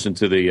wanted to mention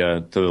to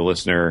the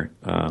listener,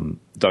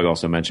 Doug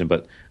also mentioned,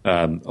 but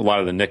a lot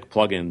of the Nick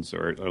plugins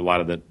or a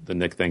lot of the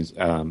Nick things,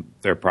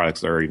 their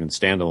products are even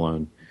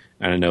standalone.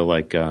 And I know,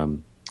 like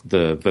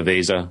the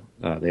Viveza,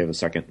 they have a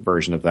second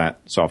version of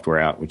that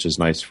software out, which is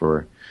nice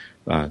for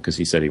because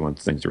he said he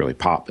wants things to really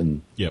pop,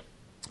 and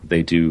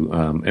they do.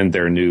 And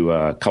their new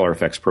Color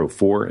Effects Pro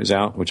 4 is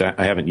out, which I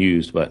haven't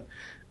used, but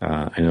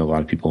I know a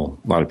lot of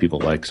people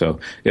like. So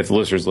if the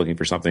listener's looking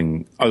for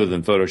something other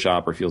than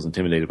Photoshop or feels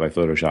intimidated by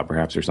Photoshop,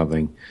 perhaps there's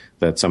something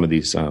that some of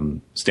these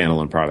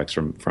standalone products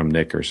from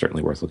Nick are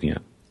certainly worth looking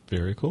at.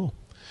 Very cool.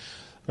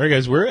 All right,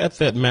 guys, we're at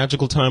that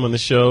magical time on the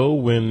show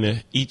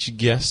when each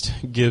guest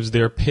gives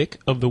their pick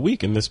of the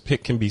week. And this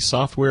pick can be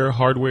software,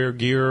 hardware,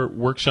 gear,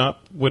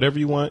 workshop, whatever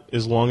you want,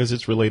 as long as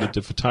it's related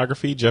to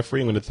photography. Jeffrey,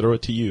 I'm going to throw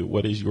it to you.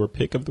 What is your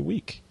pick of the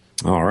week?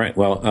 All right.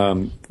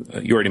 Well,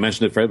 you already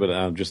mentioned it, Fred,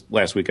 but just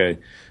last week I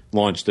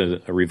launched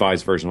a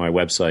revised version of my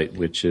website,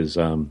 which is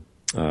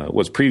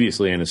was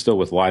previously and is still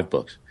with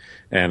LiveBooks.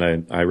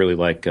 And I really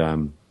like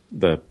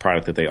the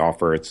product that they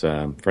offer. It's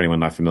for anyone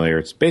not familiar,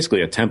 it's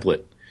basically a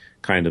template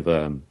kind of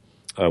a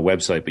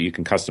website, but you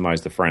can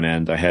customize the front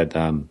end. I had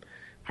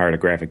hired a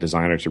graphic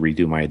designer to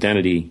redo my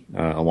identity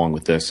along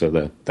with this,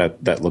 so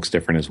that looks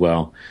different as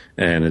well.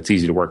 And it's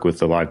easy to work with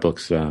the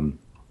LiveBooks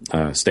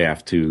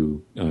staff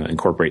to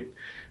incorporate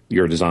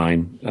your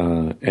design.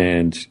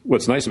 And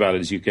what's nice about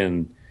it is you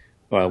can,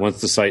 once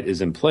the site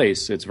is in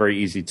place, it's very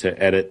easy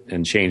to edit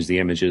and change the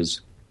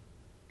images.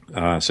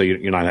 So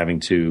you're not having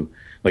to,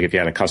 like if you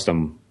had a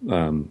custom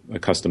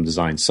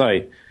designed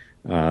site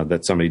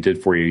that somebody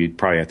did for you, you'd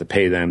probably have to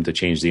pay them to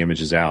change the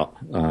images out,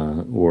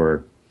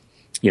 or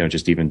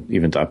just even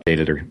to update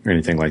it or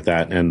anything like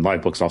that. And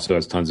LiveBooks also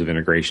has tons of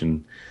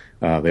integration.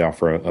 They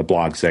offer a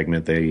blog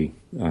segment. They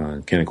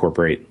can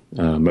incorporate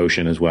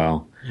motion as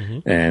well.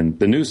 Mm-hmm. And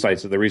the new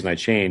sites, the reason I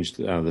changed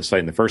the site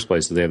in the first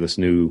place is they have this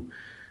new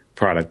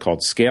product called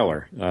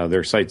Scalar.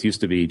 Their sites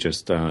used to be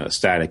just a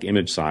static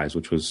image size,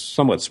 which was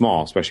somewhat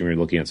small, especially when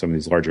you're looking at some of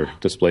these larger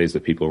displays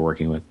that people are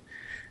working with.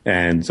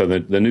 And so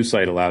the new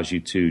site allows you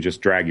to just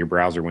drag your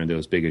browser window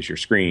as big as your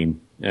screen,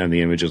 and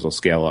the images will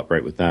scale up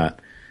right with that.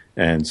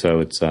 And so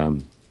it's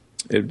going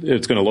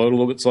to load a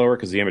little bit slower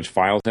because the image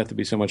files have to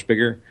be so much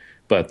bigger,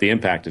 but the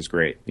impact is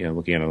great.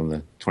 Looking at it on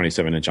the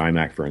 27-inch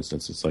iMac, for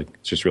instance, it's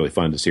just really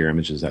fun to see your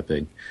images that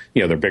big.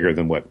 They're bigger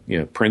than what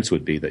prints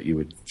would be that you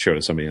would show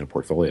to somebody in a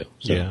portfolio.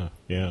 So,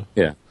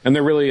 yeah. And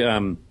they're really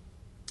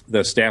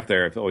the staff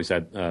there have always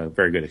had a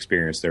very good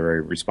experience. They're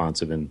very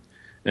responsive and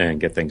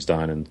get things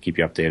done and keep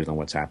you updated on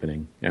what's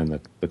happening. And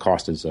the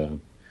cost is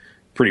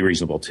pretty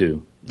reasonable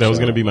too. That was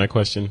going to be my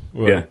question.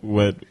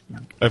 What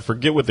I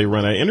forget what they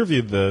run. I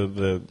interviewed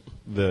the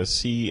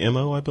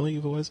CMO, I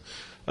believe it was,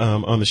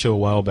 on the show a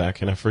while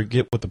back, and I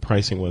forget what the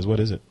pricing was. What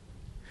is it?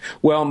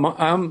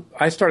 Well,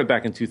 I started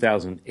back in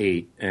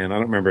 2008, and I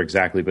don't remember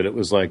exactly, but it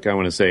was like, I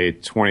want to say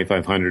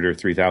 $2,500 or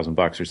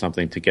 $3,000 or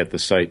something to get the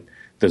site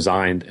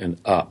designed and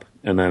up,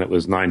 and then it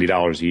was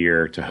 $90 a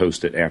year to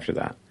host it after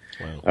that.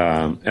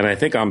 Wow. And I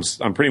think I'm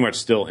pretty much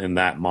still in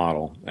that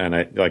model, and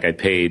I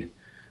paid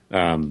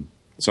some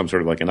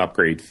sort of like an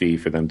upgrade fee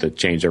for them to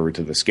change over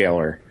to the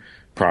Scalar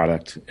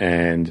product.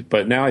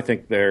 But now I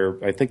think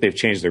they've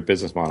changed their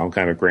business model. I'm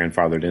kind of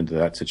grandfathered into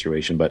that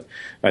situation, but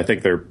I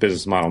think their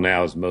business model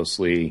now is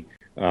mostly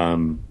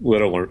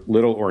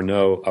little or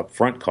no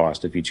upfront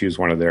cost if you choose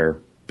one of their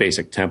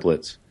basic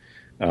templates,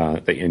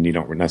 and you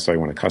don't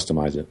necessarily want to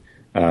customize it.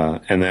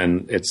 And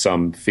then it's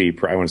some fee,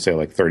 I want to say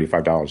like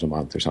 $35 a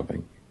month or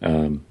something.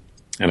 And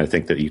I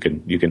think that you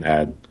can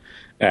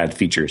add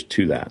features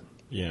to that.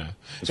 Yeah.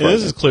 And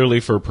this is clearly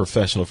for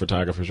professional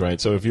photographers, right?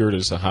 So if you're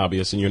just a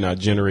hobbyist and you're not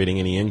generating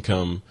any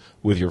income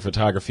with your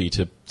photography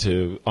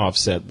to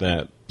offset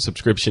that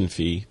subscription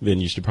fee,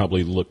 then you should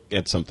probably look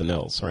at something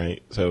else,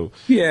 right? So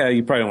yeah,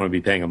 you probably don't want to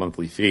be paying a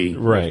monthly fee,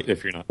 right?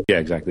 If you're not, yeah,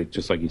 exactly,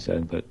 just like you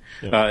said. But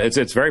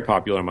it's very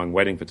popular among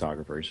wedding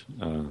photographers,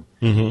 and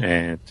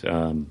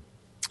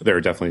there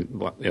are definitely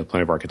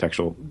plenty of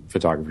architectural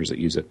photographers that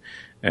use it.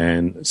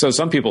 And so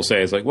some people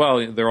say it's like,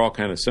 well, they're all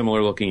kind of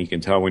similar looking. You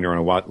can tell when you're on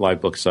a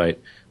LiveBook site.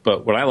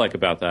 But what I like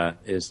about that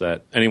is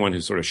that anyone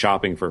who's sort of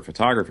shopping for a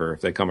photographer,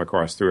 if they come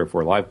across 3 or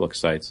 4 LiveBook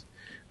sites,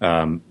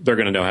 they're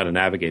going to know how to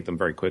navigate them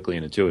very quickly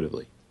and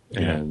intuitively.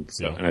 And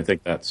I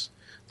think that's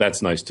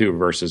nice too,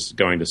 versus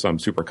going to some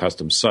super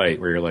custom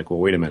site where you're like, well,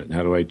 wait a minute,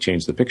 how do I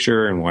change the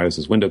picture, and why does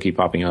this window keep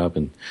popping up?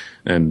 And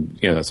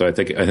so I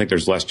think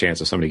there's less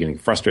chance of somebody getting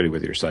frustrated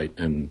with your site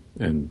and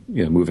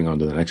moving on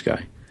to the next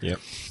guy. Yep.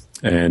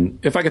 And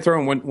if I could throw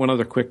in one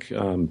other quick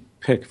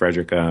pick,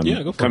 Frederick, go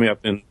for coming it.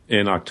 up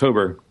in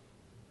October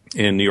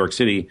in New York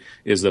City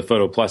is the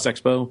Photo Plus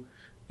Expo.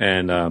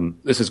 And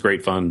this is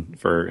great fun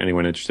for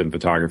anyone interested in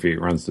photography.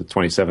 It runs the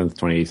 27th,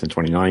 28th, and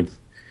 29th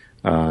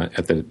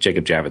at the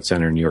Jacob Javits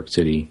Center in New York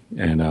City.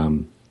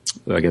 And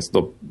I guess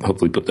they'll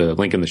hopefully put the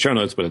link in the show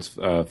notes, but it's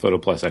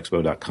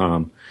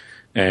photoplusexpo.com.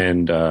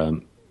 And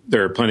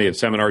there are plenty of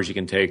seminars you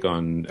can take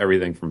on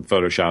everything from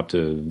Photoshop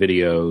to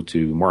video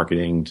to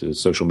marketing to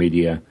social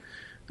media.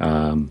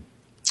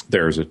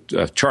 There's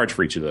a charge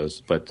for each of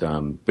those, but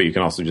you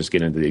can also just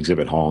get into the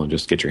exhibit hall and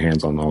just get your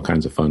hands on all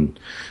kinds of fun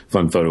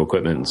photo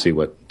equipment and see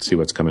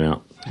what's coming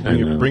out.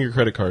 And, bring your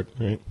credit card,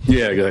 right?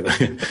 Yeah,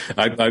 exactly.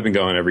 I've been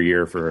going every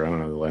year for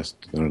the last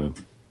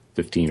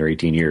 15 or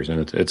 18 years,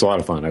 and it's a lot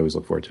of fun. I always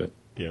look forward to it.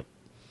 Yep.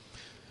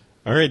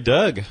 All right,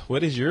 Doug,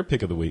 what is your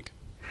pick of the week?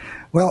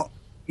 Well,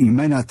 you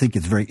might not think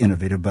it's very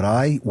innovative, but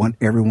I want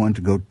everyone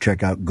to go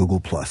check out Google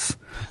Plus.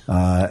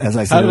 As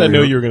I said, how did earlier, I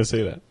know you were going to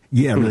say that?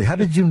 Yeah, really. How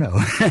did you know?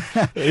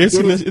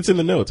 It's in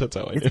the notes. That's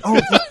how I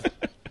know.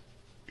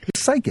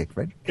 It's psychic,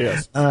 right?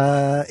 Yes.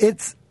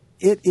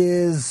 It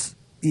is.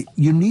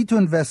 You need to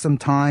invest some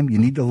time. You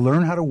need to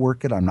learn how to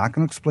work it. I'm not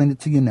going to explain it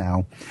to you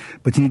now,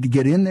 but you need to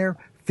get in there,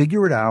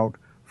 figure it out,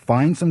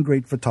 find some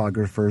great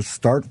photographers,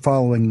 start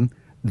following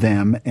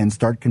them, and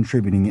start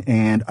contributing.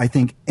 And I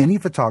think any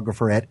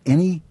photographer at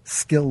any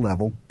skill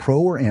level, pro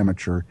or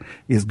amateur,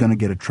 is going to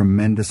get a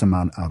tremendous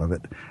amount out of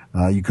it.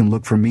 You can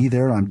look for me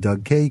there. I'm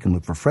Doug Kay. You can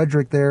look for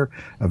Frederick there.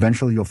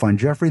 Eventually, you'll find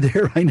Jeffrey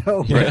there. I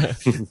know. Yeah.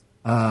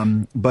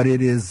 But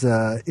it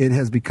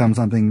has become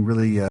something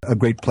really a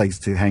great place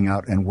to hang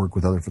out and work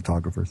with other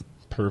photographers.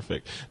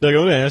 Perfect. Doug, I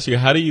want to ask you,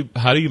 how do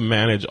you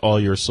manage all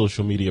your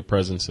social media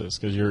presences?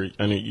 Because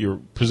you're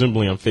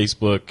presumably on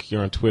Facebook,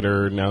 you're on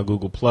Twitter, now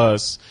Google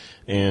Plus,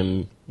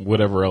 and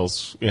whatever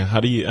else. How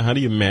do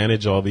you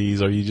manage all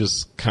these? Are you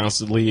just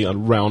constantly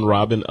on round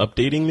robin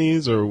updating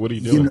these, or what are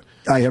you doing?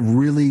 I have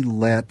really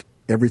let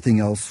everything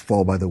else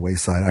fall by the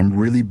wayside. I'm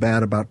really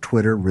bad about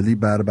Twitter, really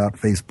bad about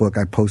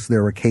Facebook. I post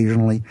there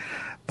occasionally,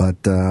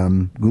 but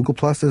Google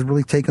Plus has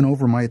really taken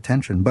over my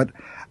attention. But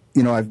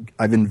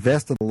I've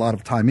invested a lot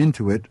of time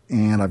into it,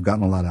 and I've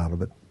gotten a lot out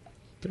of it.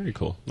 Very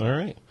cool. All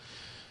right.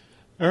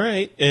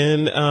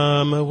 And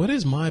what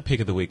is my pick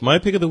of the week? My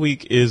pick of the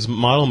week is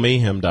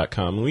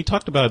modelmayhem.com. And we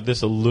talked about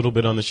this a little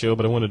bit on the show,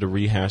 but I wanted to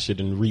rehash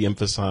it and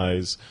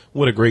reemphasize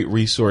what a great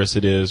resource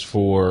it is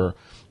for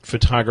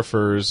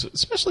photographers,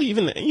 especially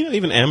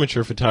even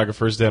amateur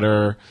photographers that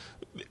are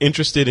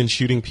interested in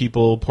shooting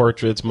people,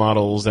 portraits,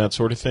 models, that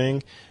sort of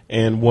thing,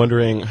 and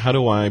wondering, how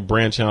do I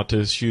branch out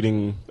to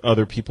shooting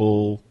other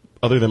people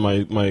other than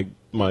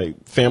my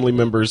family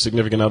members,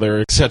 significant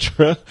other,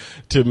 etc.,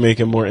 to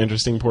make a more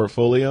interesting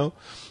portfolio?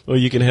 Well,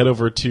 you can head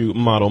over to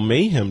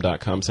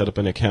modelmayhem.com, set up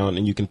an account,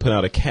 and you can put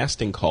out a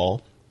casting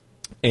call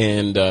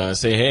and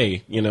say,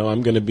 hey,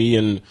 I'm going to be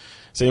in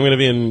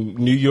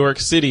New York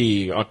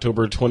City,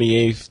 October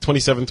 27th,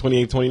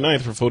 28th,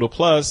 29th for Photo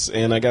Plus,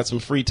 and I got some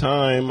free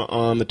time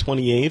on the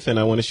 28th, and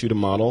I want to shoot a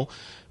model.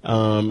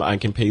 I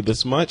can pay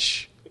this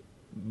much.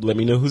 Let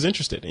me know who's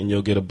interested, and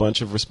you'll get a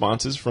bunch of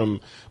responses from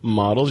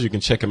models. You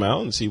can check them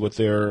out and see what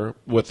their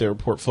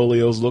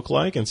portfolios look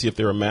like, and see if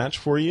they're a match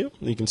for you.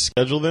 You can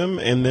schedule them,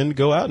 and then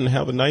go out and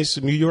have a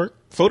nice New York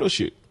photo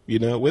shoot,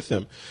 with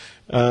them.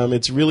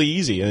 It's really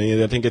easy.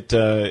 I think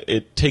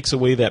it takes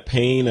away that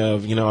pain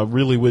of, I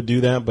really would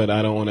do that, but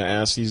I don't want to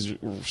ask these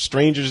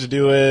strangers to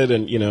do it.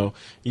 And, you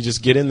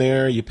just get in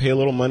there, you pay a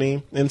little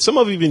money. And some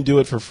of you even do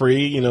it for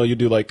free. You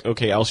do like,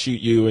 okay, I'll shoot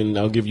you and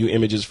I'll give you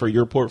images for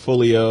your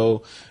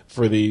portfolio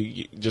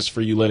just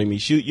for you letting me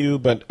shoot you.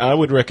 But I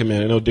would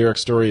recommend, I know Derek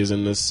Story is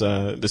in this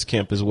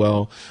camp as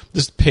well,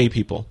 just pay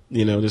people,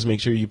 just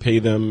make sure you pay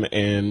them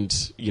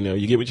and,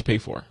 you get what you pay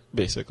for,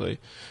 basically.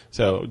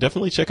 So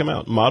definitely check them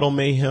out.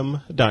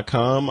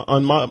 Modelmayhem.com.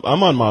 I'm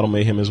on Model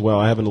Mayhem as well.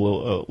 I have a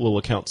little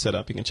account set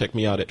up. You can check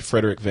me out at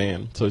Frederick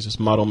Van. So it's just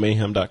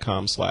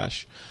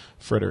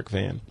modelmayhem.com/Frederick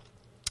Van.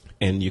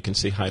 And you can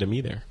say hi to me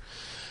there.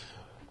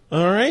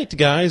 All right,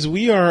 guys.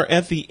 We are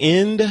at the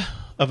end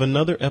of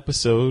another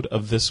episode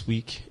of This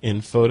Week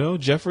in Photo.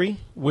 Jeffrey,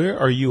 where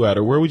are you at,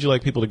 or where would you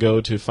like people to go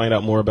to find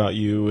out more about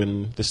you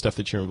and the stuff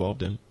that you're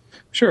involved in?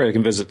 Sure, I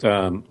can visit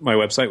my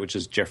website, which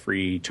is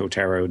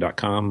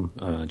jeffreytotaro.com,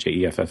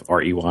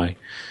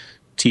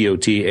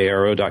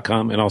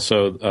 JeffreyTotaro.com, and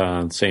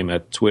also same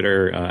at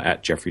Twitter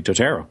at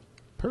jeffreytotaro.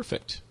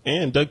 Perfect.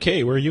 And Doug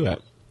Kay, where are you at?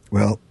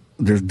 Well,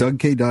 there's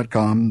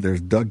DougK.com,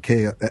 there's Doug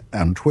Kay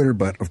on Twitter,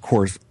 but of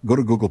course, go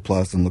to Google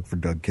Plus and look for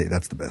Doug Kay.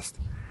 That's the best.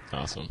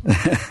 Awesome.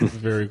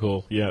 Very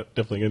cool. Yeah,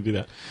 definitely going to do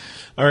that.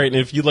 All right, and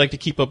if you'd like to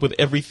keep up with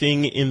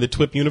everything in the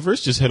TWIP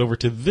universe, just head over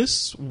to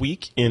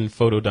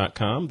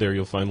thisweekinphoto.com. There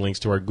you'll find links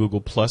to our Google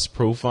Plus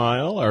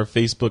profile, our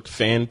Facebook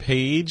fan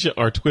page,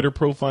 our Twitter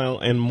profile,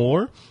 and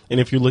more.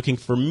 And if you're looking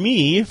for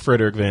me,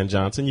 Frederick Van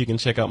Johnson, you can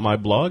check out my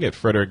blog at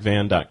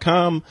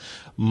frederickvan.com,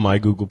 my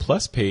Google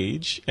Plus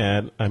page,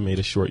 and I made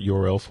a short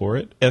URL for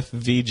it,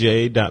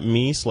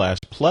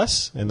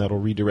 fvj.me/plus, and that'll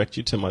redirect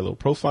you to my little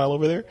profile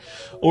over there.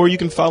 Or you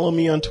can follow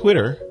me on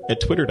Twitter at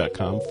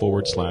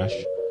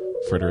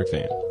twitter.com/Frederick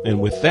Van. And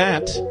with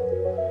that,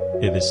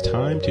 it is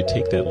time to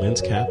take that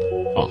lens cap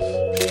off.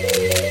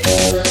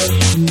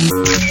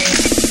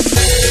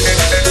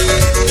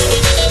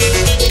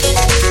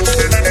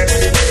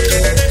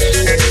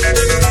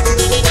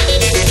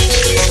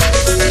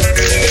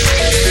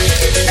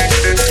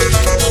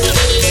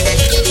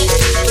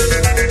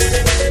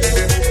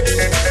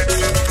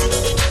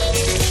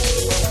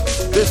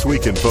 This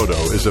Week in Photo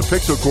is a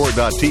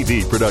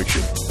Pixelcore.tv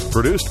production,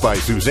 produced by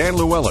Suzanne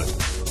Llewellyn,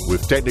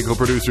 with technical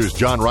producers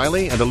John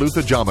Riley and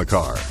Alutha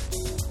Jamakar.